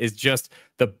era, is just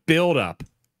the build up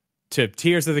to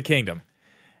Tears of the Kingdom.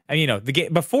 And the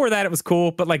game before that, it was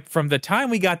cool, but like from the time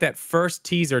we got that first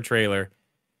teaser trailer,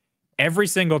 every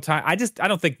single time, I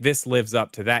don't think this lives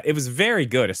up to that. It was very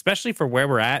good, especially for where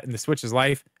we're at in the Switch's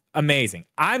life. Amazing.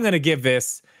 I'm going to give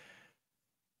this,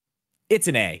 it's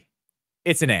an A.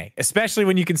 It's an A, especially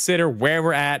when you consider where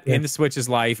we're at in the Switch's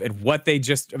life and what they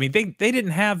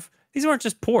didn't have. These weren't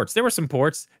just ports. There were some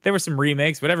ports. There were some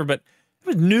remakes, whatever, but it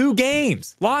was new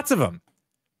games. Lots of them.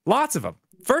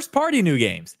 First party new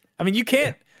games. I mean, you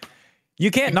can't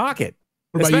knock it.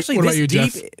 Especially this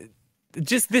deep.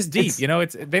 Just this deep,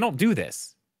 they don't do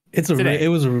this.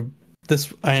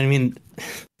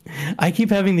 I keep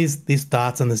having these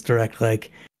thoughts on this Direct,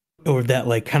 or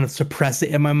that kind of suppress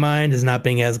it in my mind as not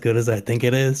being as good as I think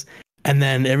it is. And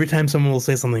then every time someone will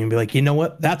say something and be like, you know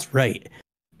what? That's right.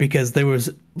 Because there was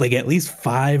at least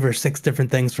 5 or 6 different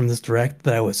things from this Direct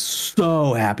that I was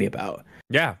so happy about.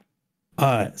 Yeah.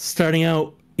 Starting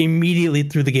out immediately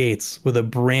through the gates with a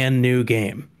brand new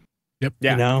game. Yep.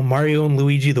 Yeah. Mario and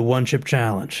Luigi, the One Chip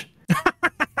Challenge.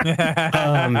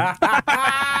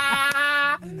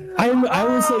 I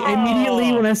was like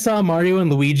immediately when I saw Mario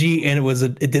and Luigi and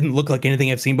it didn't look like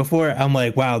anything I've seen before. I'm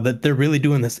like, wow, that they're really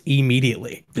doing this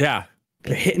immediately. Yeah.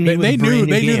 They're hitting me with They a brand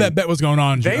new knew game. that bet was going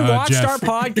on. They watched Jeff. our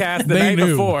podcast the They night knew.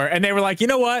 before, and they were like, you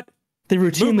know what? They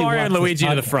Move routinely Mario and watch this Luigi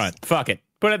to the podcast. front. Fuck it.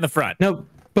 Put it in the front. No,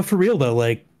 but for real though,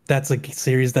 like that's a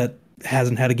series that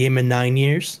hasn't had a game in 9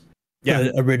 years. Yeah.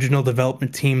 The original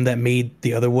development team that made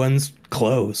the other ones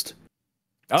closed.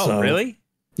 Oh, So- really?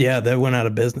 Yeah, they went out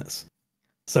of business.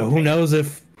 So who knows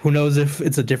if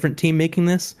it's a different team making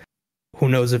this? Who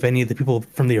knows if any of the people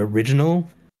from the original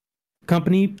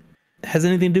company has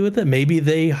anything to do with it? Maybe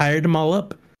they hired them all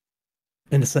up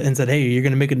and said, "Hey, you're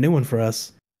going to make a new one for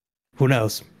us." Who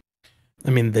knows? I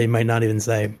mean, they might not even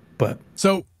say, but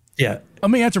So yeah. let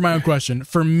me answer my own question.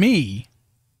 For me,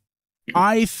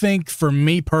 I think for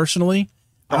me personally,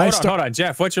 Hold on,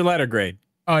 Jeff. What's your letter grade?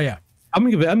 Oh yeah, I'm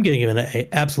gonna give it an A,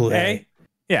 absolute A. A?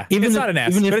 Yeah. Even it's if- not an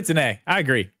S, even if- but it's an A. I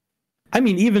agree. I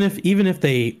mean, even if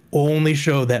they only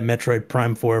showed that Metroid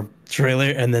Prime 4 trailer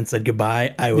and then said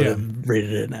goodbye, I would have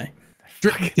rated it an A.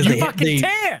 Drip, You they- fucking they-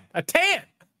 tan. A tan.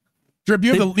 Drip,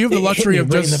 you have the They luxury hit of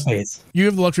me right in just the face. you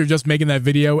have the luxury of just making that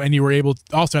video, and you were able to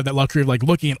also have that luxury of like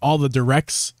looking at all the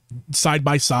directs side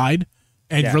by side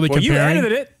and Yeah. really Well, comparing. you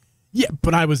edited it. Yeah,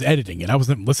 but I was editing it. I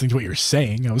wasn't listening to what you were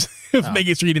saying. I was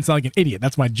making sure you didn't sound like an idiot.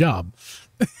 That's my job.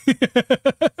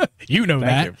 You know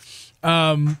Thank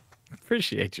that. you.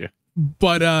 Appreciate you.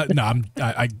 But no,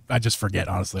 I just forget,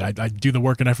 honestly. I do the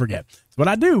work and I forget. It's what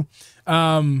I do.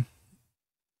 What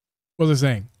was I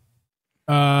saying?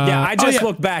 Yeah, I just yeah.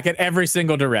 look back at every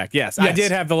single direct. Yes, I Yes.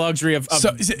 did have the luxury of So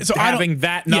I having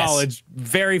that yes. knowledge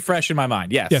very fresh in my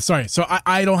mind. Yes. Yeah, sorry. So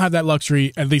I don't have that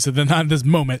luxury, at least not at this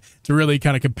moment, to really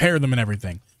kind of compare them and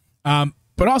everything.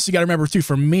 But also, you got to remember, too,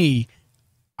 for me,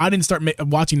 I didn't start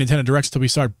watching Nintendo Directs until we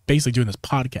started basically doing this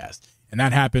podcast. And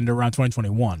that happened around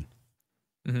 2021.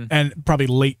 Mhm. And probably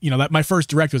late, that my first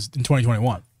Direct was in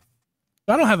 2021.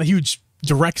 I don't have a huge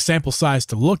Direct sample size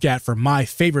to look at for my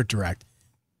favorite Direct.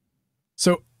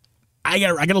 So I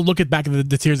gotta look at back at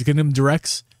the Tears of the Kingdom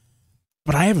Directs.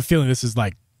 But I have a feeling this is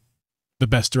like the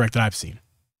best Direct that I've seen.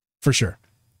 For sure.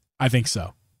 I think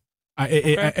so.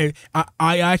 I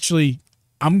actually,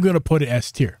 I'm going to put it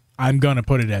S tier. I'm going to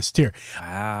put it S tier.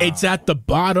 Wow. It's at the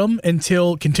bottom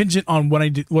until contingent on what I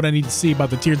need to see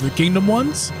about the Tears of the Kingdom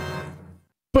ones.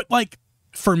 But like,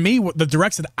 for me, the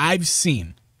directs that I've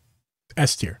seen,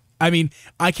 S tier. I mean,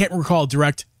 I can't recall a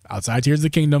direct outside Tears of the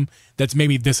Kingdom that's made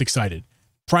me this excited.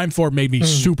 Prime 4 made me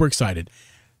super excited.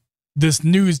 This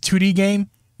new 2D game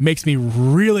makes me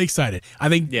really excited. I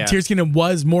think Tears of the Kingdom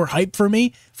was more hype for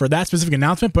me for that specific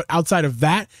announcement, but outside of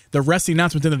that, the rest of the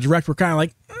announcements in the direct were kind of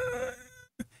like,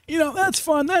 that's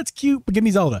fun, that's cute, but give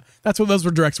me Zelda. That's what those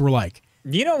directs were like.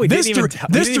 You know, This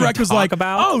direct was like,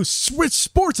 about? oh, Switch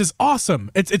Sports is awesome.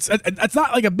 It's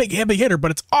not like a big heavy hitter, but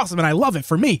it's awesome, and I love it.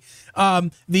 For me,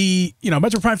 the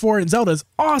Metroid Prime 4 and Zelda is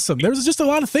awesome. There's just a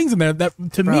lot of things in there that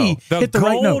to me hit the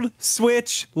right note. Gold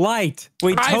Switch Lite.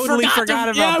 We I totally forgot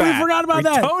about that. Yeah, we forgot about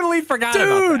that. Totally forgot about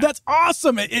Dude, that. that's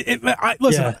awesome.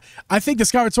 Listen, I think the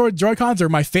Skyward Sword Joy-Cons are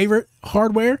my favorite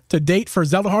hardware to date for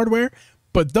Zelda hardware.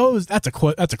 But that's a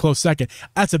close second.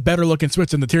 That's a better looking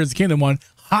Switch than the Tears of the Kingdom one.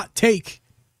 Hot take.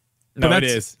 No, But it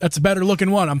is. That's a better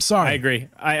looking one. I'm sorry. I agree.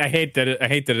 I hate that. I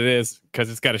hate that it is because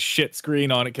it's got a shit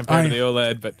screen on it compared to the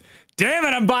OLED. But damn it,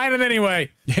 I'm buying it anyway.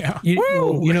 Yeah.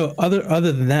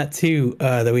 Other than that too,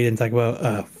 that we didn't talk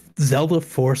about, Zelda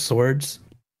 4 Swords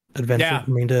Adventure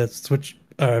coming to Switch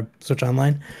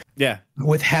Online. Yeah.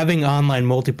 With having online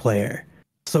multiplayer.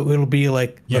 So it'll be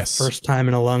like the first time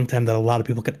in a long time that a lot of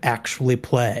people could actually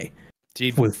play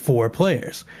with 4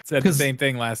 players. Said the same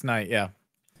thing last night. Yeah.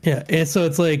 Yeah, and so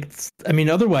it's like, I mean,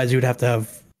 otherwise you would have to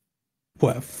have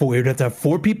four. You'd have to have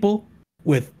 4 people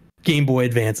with Game Boy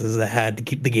Advances that had to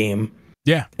keep the game.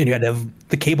 Yeah, and you had to have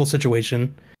the cable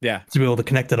situation. Yeah, to be able to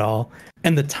connect it all,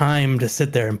 and the time to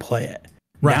sit there and play it.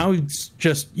 Right. Now it's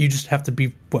just you just have to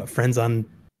be friends on.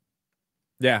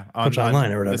 Yeah, Switch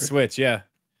Online or whatever. The Switch. Yeah.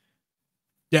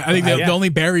 Yeah, I think the only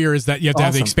barrier is that you have to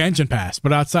have the expansion pass.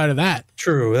 But outside of that,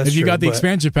 if you got the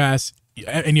expansion pass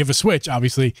and you have a Switch,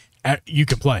 obviously you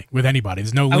can play with anybody.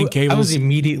 There's no link cables. I was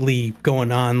immediately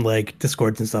going on like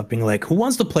Discords and stuff, being like, "Who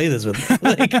wants to play this with me?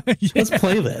 Like, let's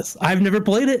play this. I've never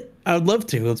played it. I would love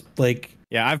to. It's like,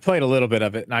 yeah, I've played a little bit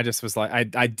of it, and I just was like,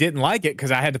 I didn't like it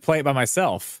because I had to play it by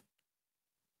myself.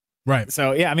 Right.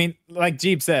 So yeah, I mean, like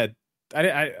Geeb said.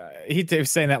 He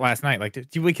was saying that last night. Like,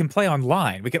 we can play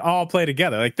online. We can all play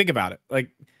together. Like, think about it. Like,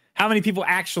 how many people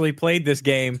actually played this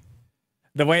game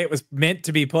the way it was meant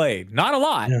to be played? Not a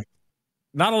lot. Yeah.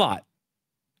 Not a lot.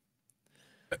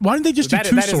 Why didn't they just do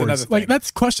two that is another swords? thing. Like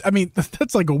that's question. I mean,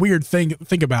 that's like a weird thing to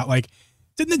think about. Like,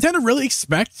 did Nintendo really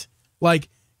expect like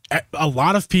a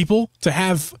lot of people to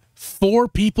have 4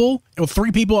 people or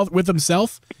 3 people with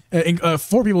themselves,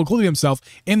 4 people including themselves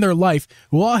in their life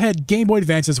who all had Game Boy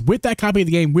Advances with that copy of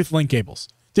the game with link cables?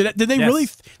 Did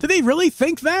they really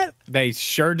think that? They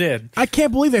sure did. I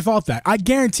can't believe they thought that. I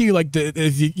guarantee you, like,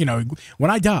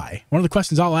 when I die, one of the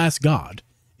questions I'll ask God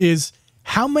is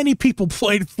how many people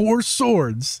played 4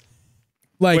 swords,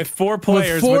 like With 4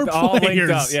 players, with all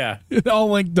linked up. Yeah, all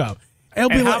linked up.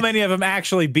 And how many of them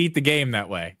actually beat the game that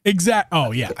way?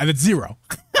 Oh yeah, and it's 0.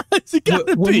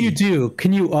 What do you do?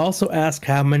 Can you also ask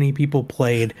how many people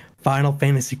played Final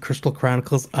Fantasy Crystal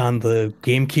Chronicles on the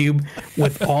GameCube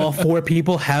with all 4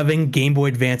 people having Game Boy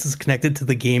Advances connected to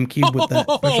the GameCube with that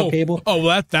special cable? Oh,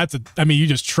 well, I mean, you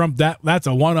just trumped that. That's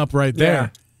a 1-up right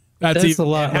there. Yeah. That's a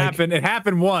lot. It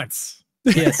happened once.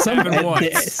 Yeah, happened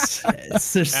once.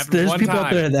 There's one people time.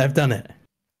 out there that have done it.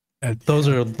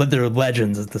 They're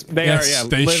legends at this point. They are, yeah,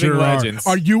 they living sure legends.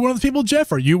 Are you one of those people,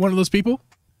 Jeff? Are you one of those people?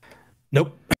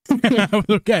 Nope.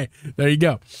 Okay, there you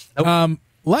go. Nope.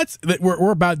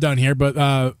 We're about done here,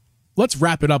 but let's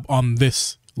wrap it up on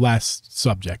this last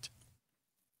subject.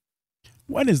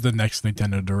 When is the next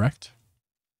Nintendo Direct?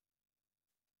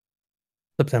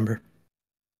 September.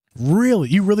 Really?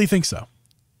 You really think so?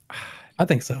 I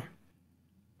think so.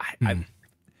 I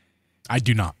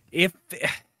do not.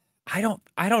 I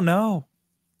don't know.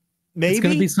 Maybe It's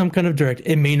going to be some kind of direct.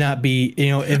 It may not be,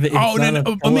 if it's not a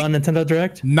full-on Nintendo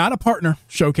Direct. Not a partner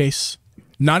showcase.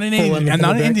 Not an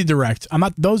indie direct.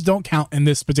 Those don't count in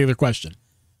this particular question.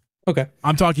 Okay.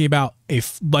 I'm talking about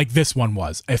like this one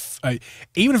was.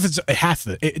 Even if it's half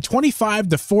of it, 25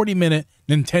 to 40 minute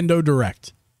Nintendo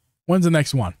Direct. When's the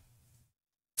next one?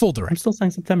 Full direct. I'm still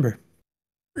saying September.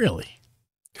 Really?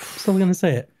 I'm still going to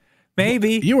say it.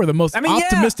 Maybe. You are the most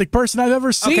optimistic person I've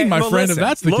ever seen, my friend. Listen, if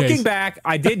that's the case. Looking back,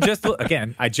 I just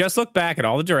looked back at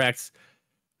all the directs.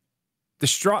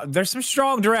 There's some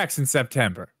strong directs in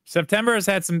September. September has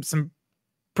had some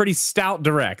pretty stout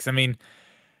directs. I mean,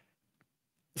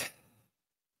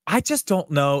 I just don't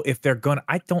know if they're gonna.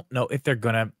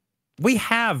 We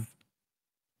have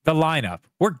the lineup.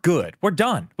 We're good. We're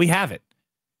done. We have it.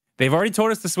 They've already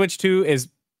told us the Switch 2 is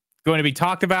going to be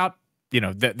talked about.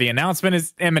 The announcement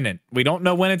is imminent. We don't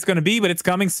know when it's going to be, but it's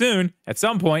coming soon at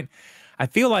some point. I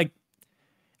feel like,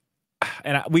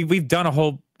 and we've done a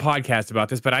whole podcast about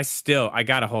this, but I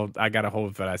got to hold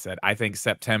what I said. I think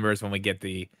September is when we get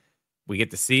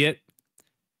to see it.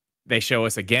 They show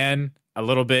us again a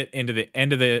little bit into the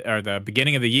end of the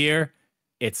beginning of the year.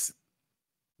 It's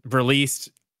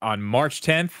released on March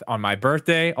 10th on my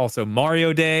birthday, also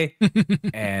Mario Day,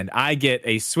 and I get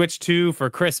a Switch 2 for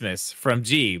Christmas from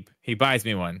Geeb. He buys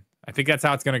me one. I think that's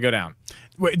how it's going to go down.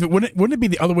 Wait, wouldn't it be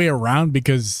the other way around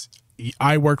because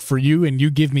I work for you and you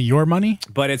give me your money?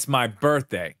 But it's my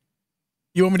birthday.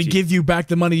 You want me to give you back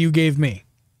the money you gave me?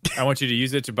 I want you to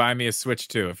use it to buy me a Switch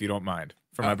 2 if you don't mind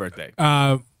for my birthday.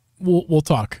 We'll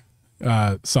talk,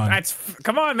 son.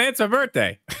 Come on, man. It's my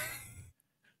birthday.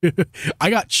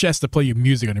 I got chess to play you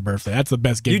music on your birthday. That's the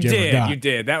best gift you ever got. You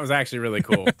did. That was actually really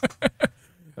cool. That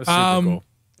was super cool.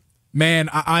 Man,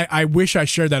 I wish I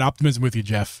shared that optimism with you,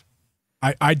 Jeff.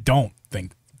 I don't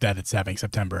think that it's happening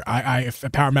September. If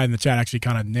Power Mad in the chat actually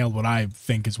kind of nailed what I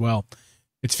think as well.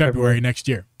 It's February next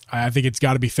year. I think it's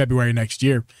got to be February next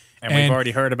year. And we've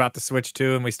already heard about the Switch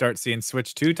 2, and we start seeing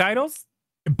Switch 2 titles?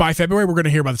 By February, we're going to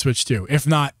hear about the Switch 2, if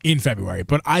not in February.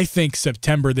 But I think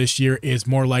September this year is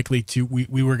more likely to,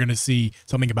 we were going to see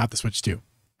something about the Switch 2.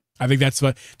 I think that's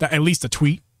at least a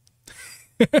tweet.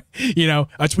 A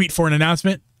tweet for an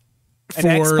announcement for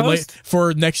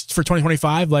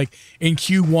 2025, like in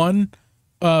Q1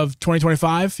 of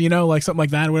 2025, like something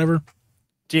like that or whatever.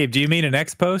 Geeb, do you mean an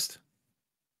X post?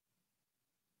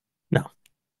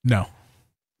 No.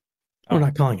 We're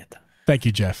not calling it that. Thank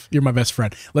you, Jeff. You're my best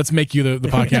friend. Let's make you the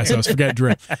podcast host. Forget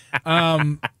Drip.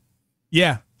 I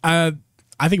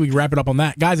think we can wrap it up on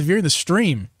that. Guys, if you're in the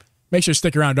stream, make sure to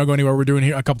stick around. Don't go anywhere. We're doing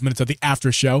here a couple minutes of the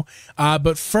after show.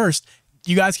 But first,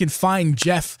 you guys can find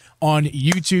Jeff on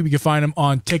YouTube. You can find him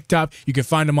on TikTok. You can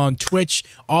find him on Twitch.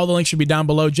 All the links should be down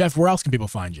below. Jeff, where else can people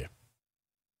find you?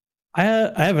 I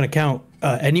have an account.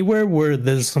 Anywhere where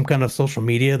there's some kind of social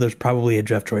media, there's probably a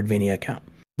Jefftroidvania account.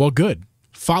 Well, good.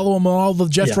 Follow him on all the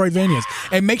Jefftroidvanias.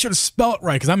 And make sure to spell it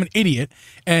right, because I'm an idiot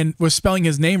and was spelling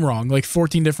his name wrong like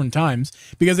 14 different times.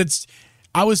 Because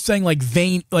I was saying like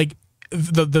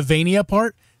the Vania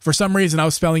part. For some reason, I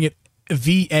was spelling it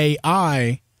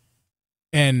VAI.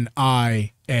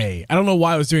 I don't know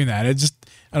why I was doing that. It just,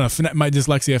 I don't know, my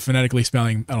dyslexia, phonetically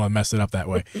spelling, I don't know, messed it up that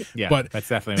way. Yeah, but that's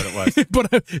definitely what it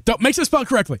was. but makes it spell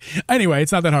correctly. Anyway,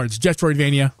 it's not that hard. It's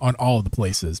Jefftroidvania on all of the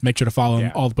places. Make sure to follow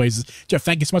him all the places. Jeff,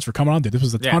 thank you so much for coming on, dude. This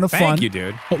was a ton of fun. Thank you,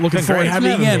 dude. Looking forward to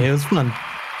having you again. It was fun.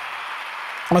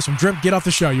 Awesome. Drip, get off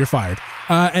the show. You're fired.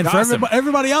 And Awesome. For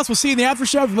everybody else, we'll see you in the after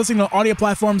show. If you're listening to audio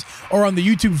platforms or on the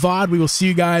YouTube VOD, we will see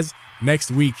you guys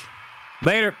next week.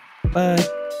 Later. Bye.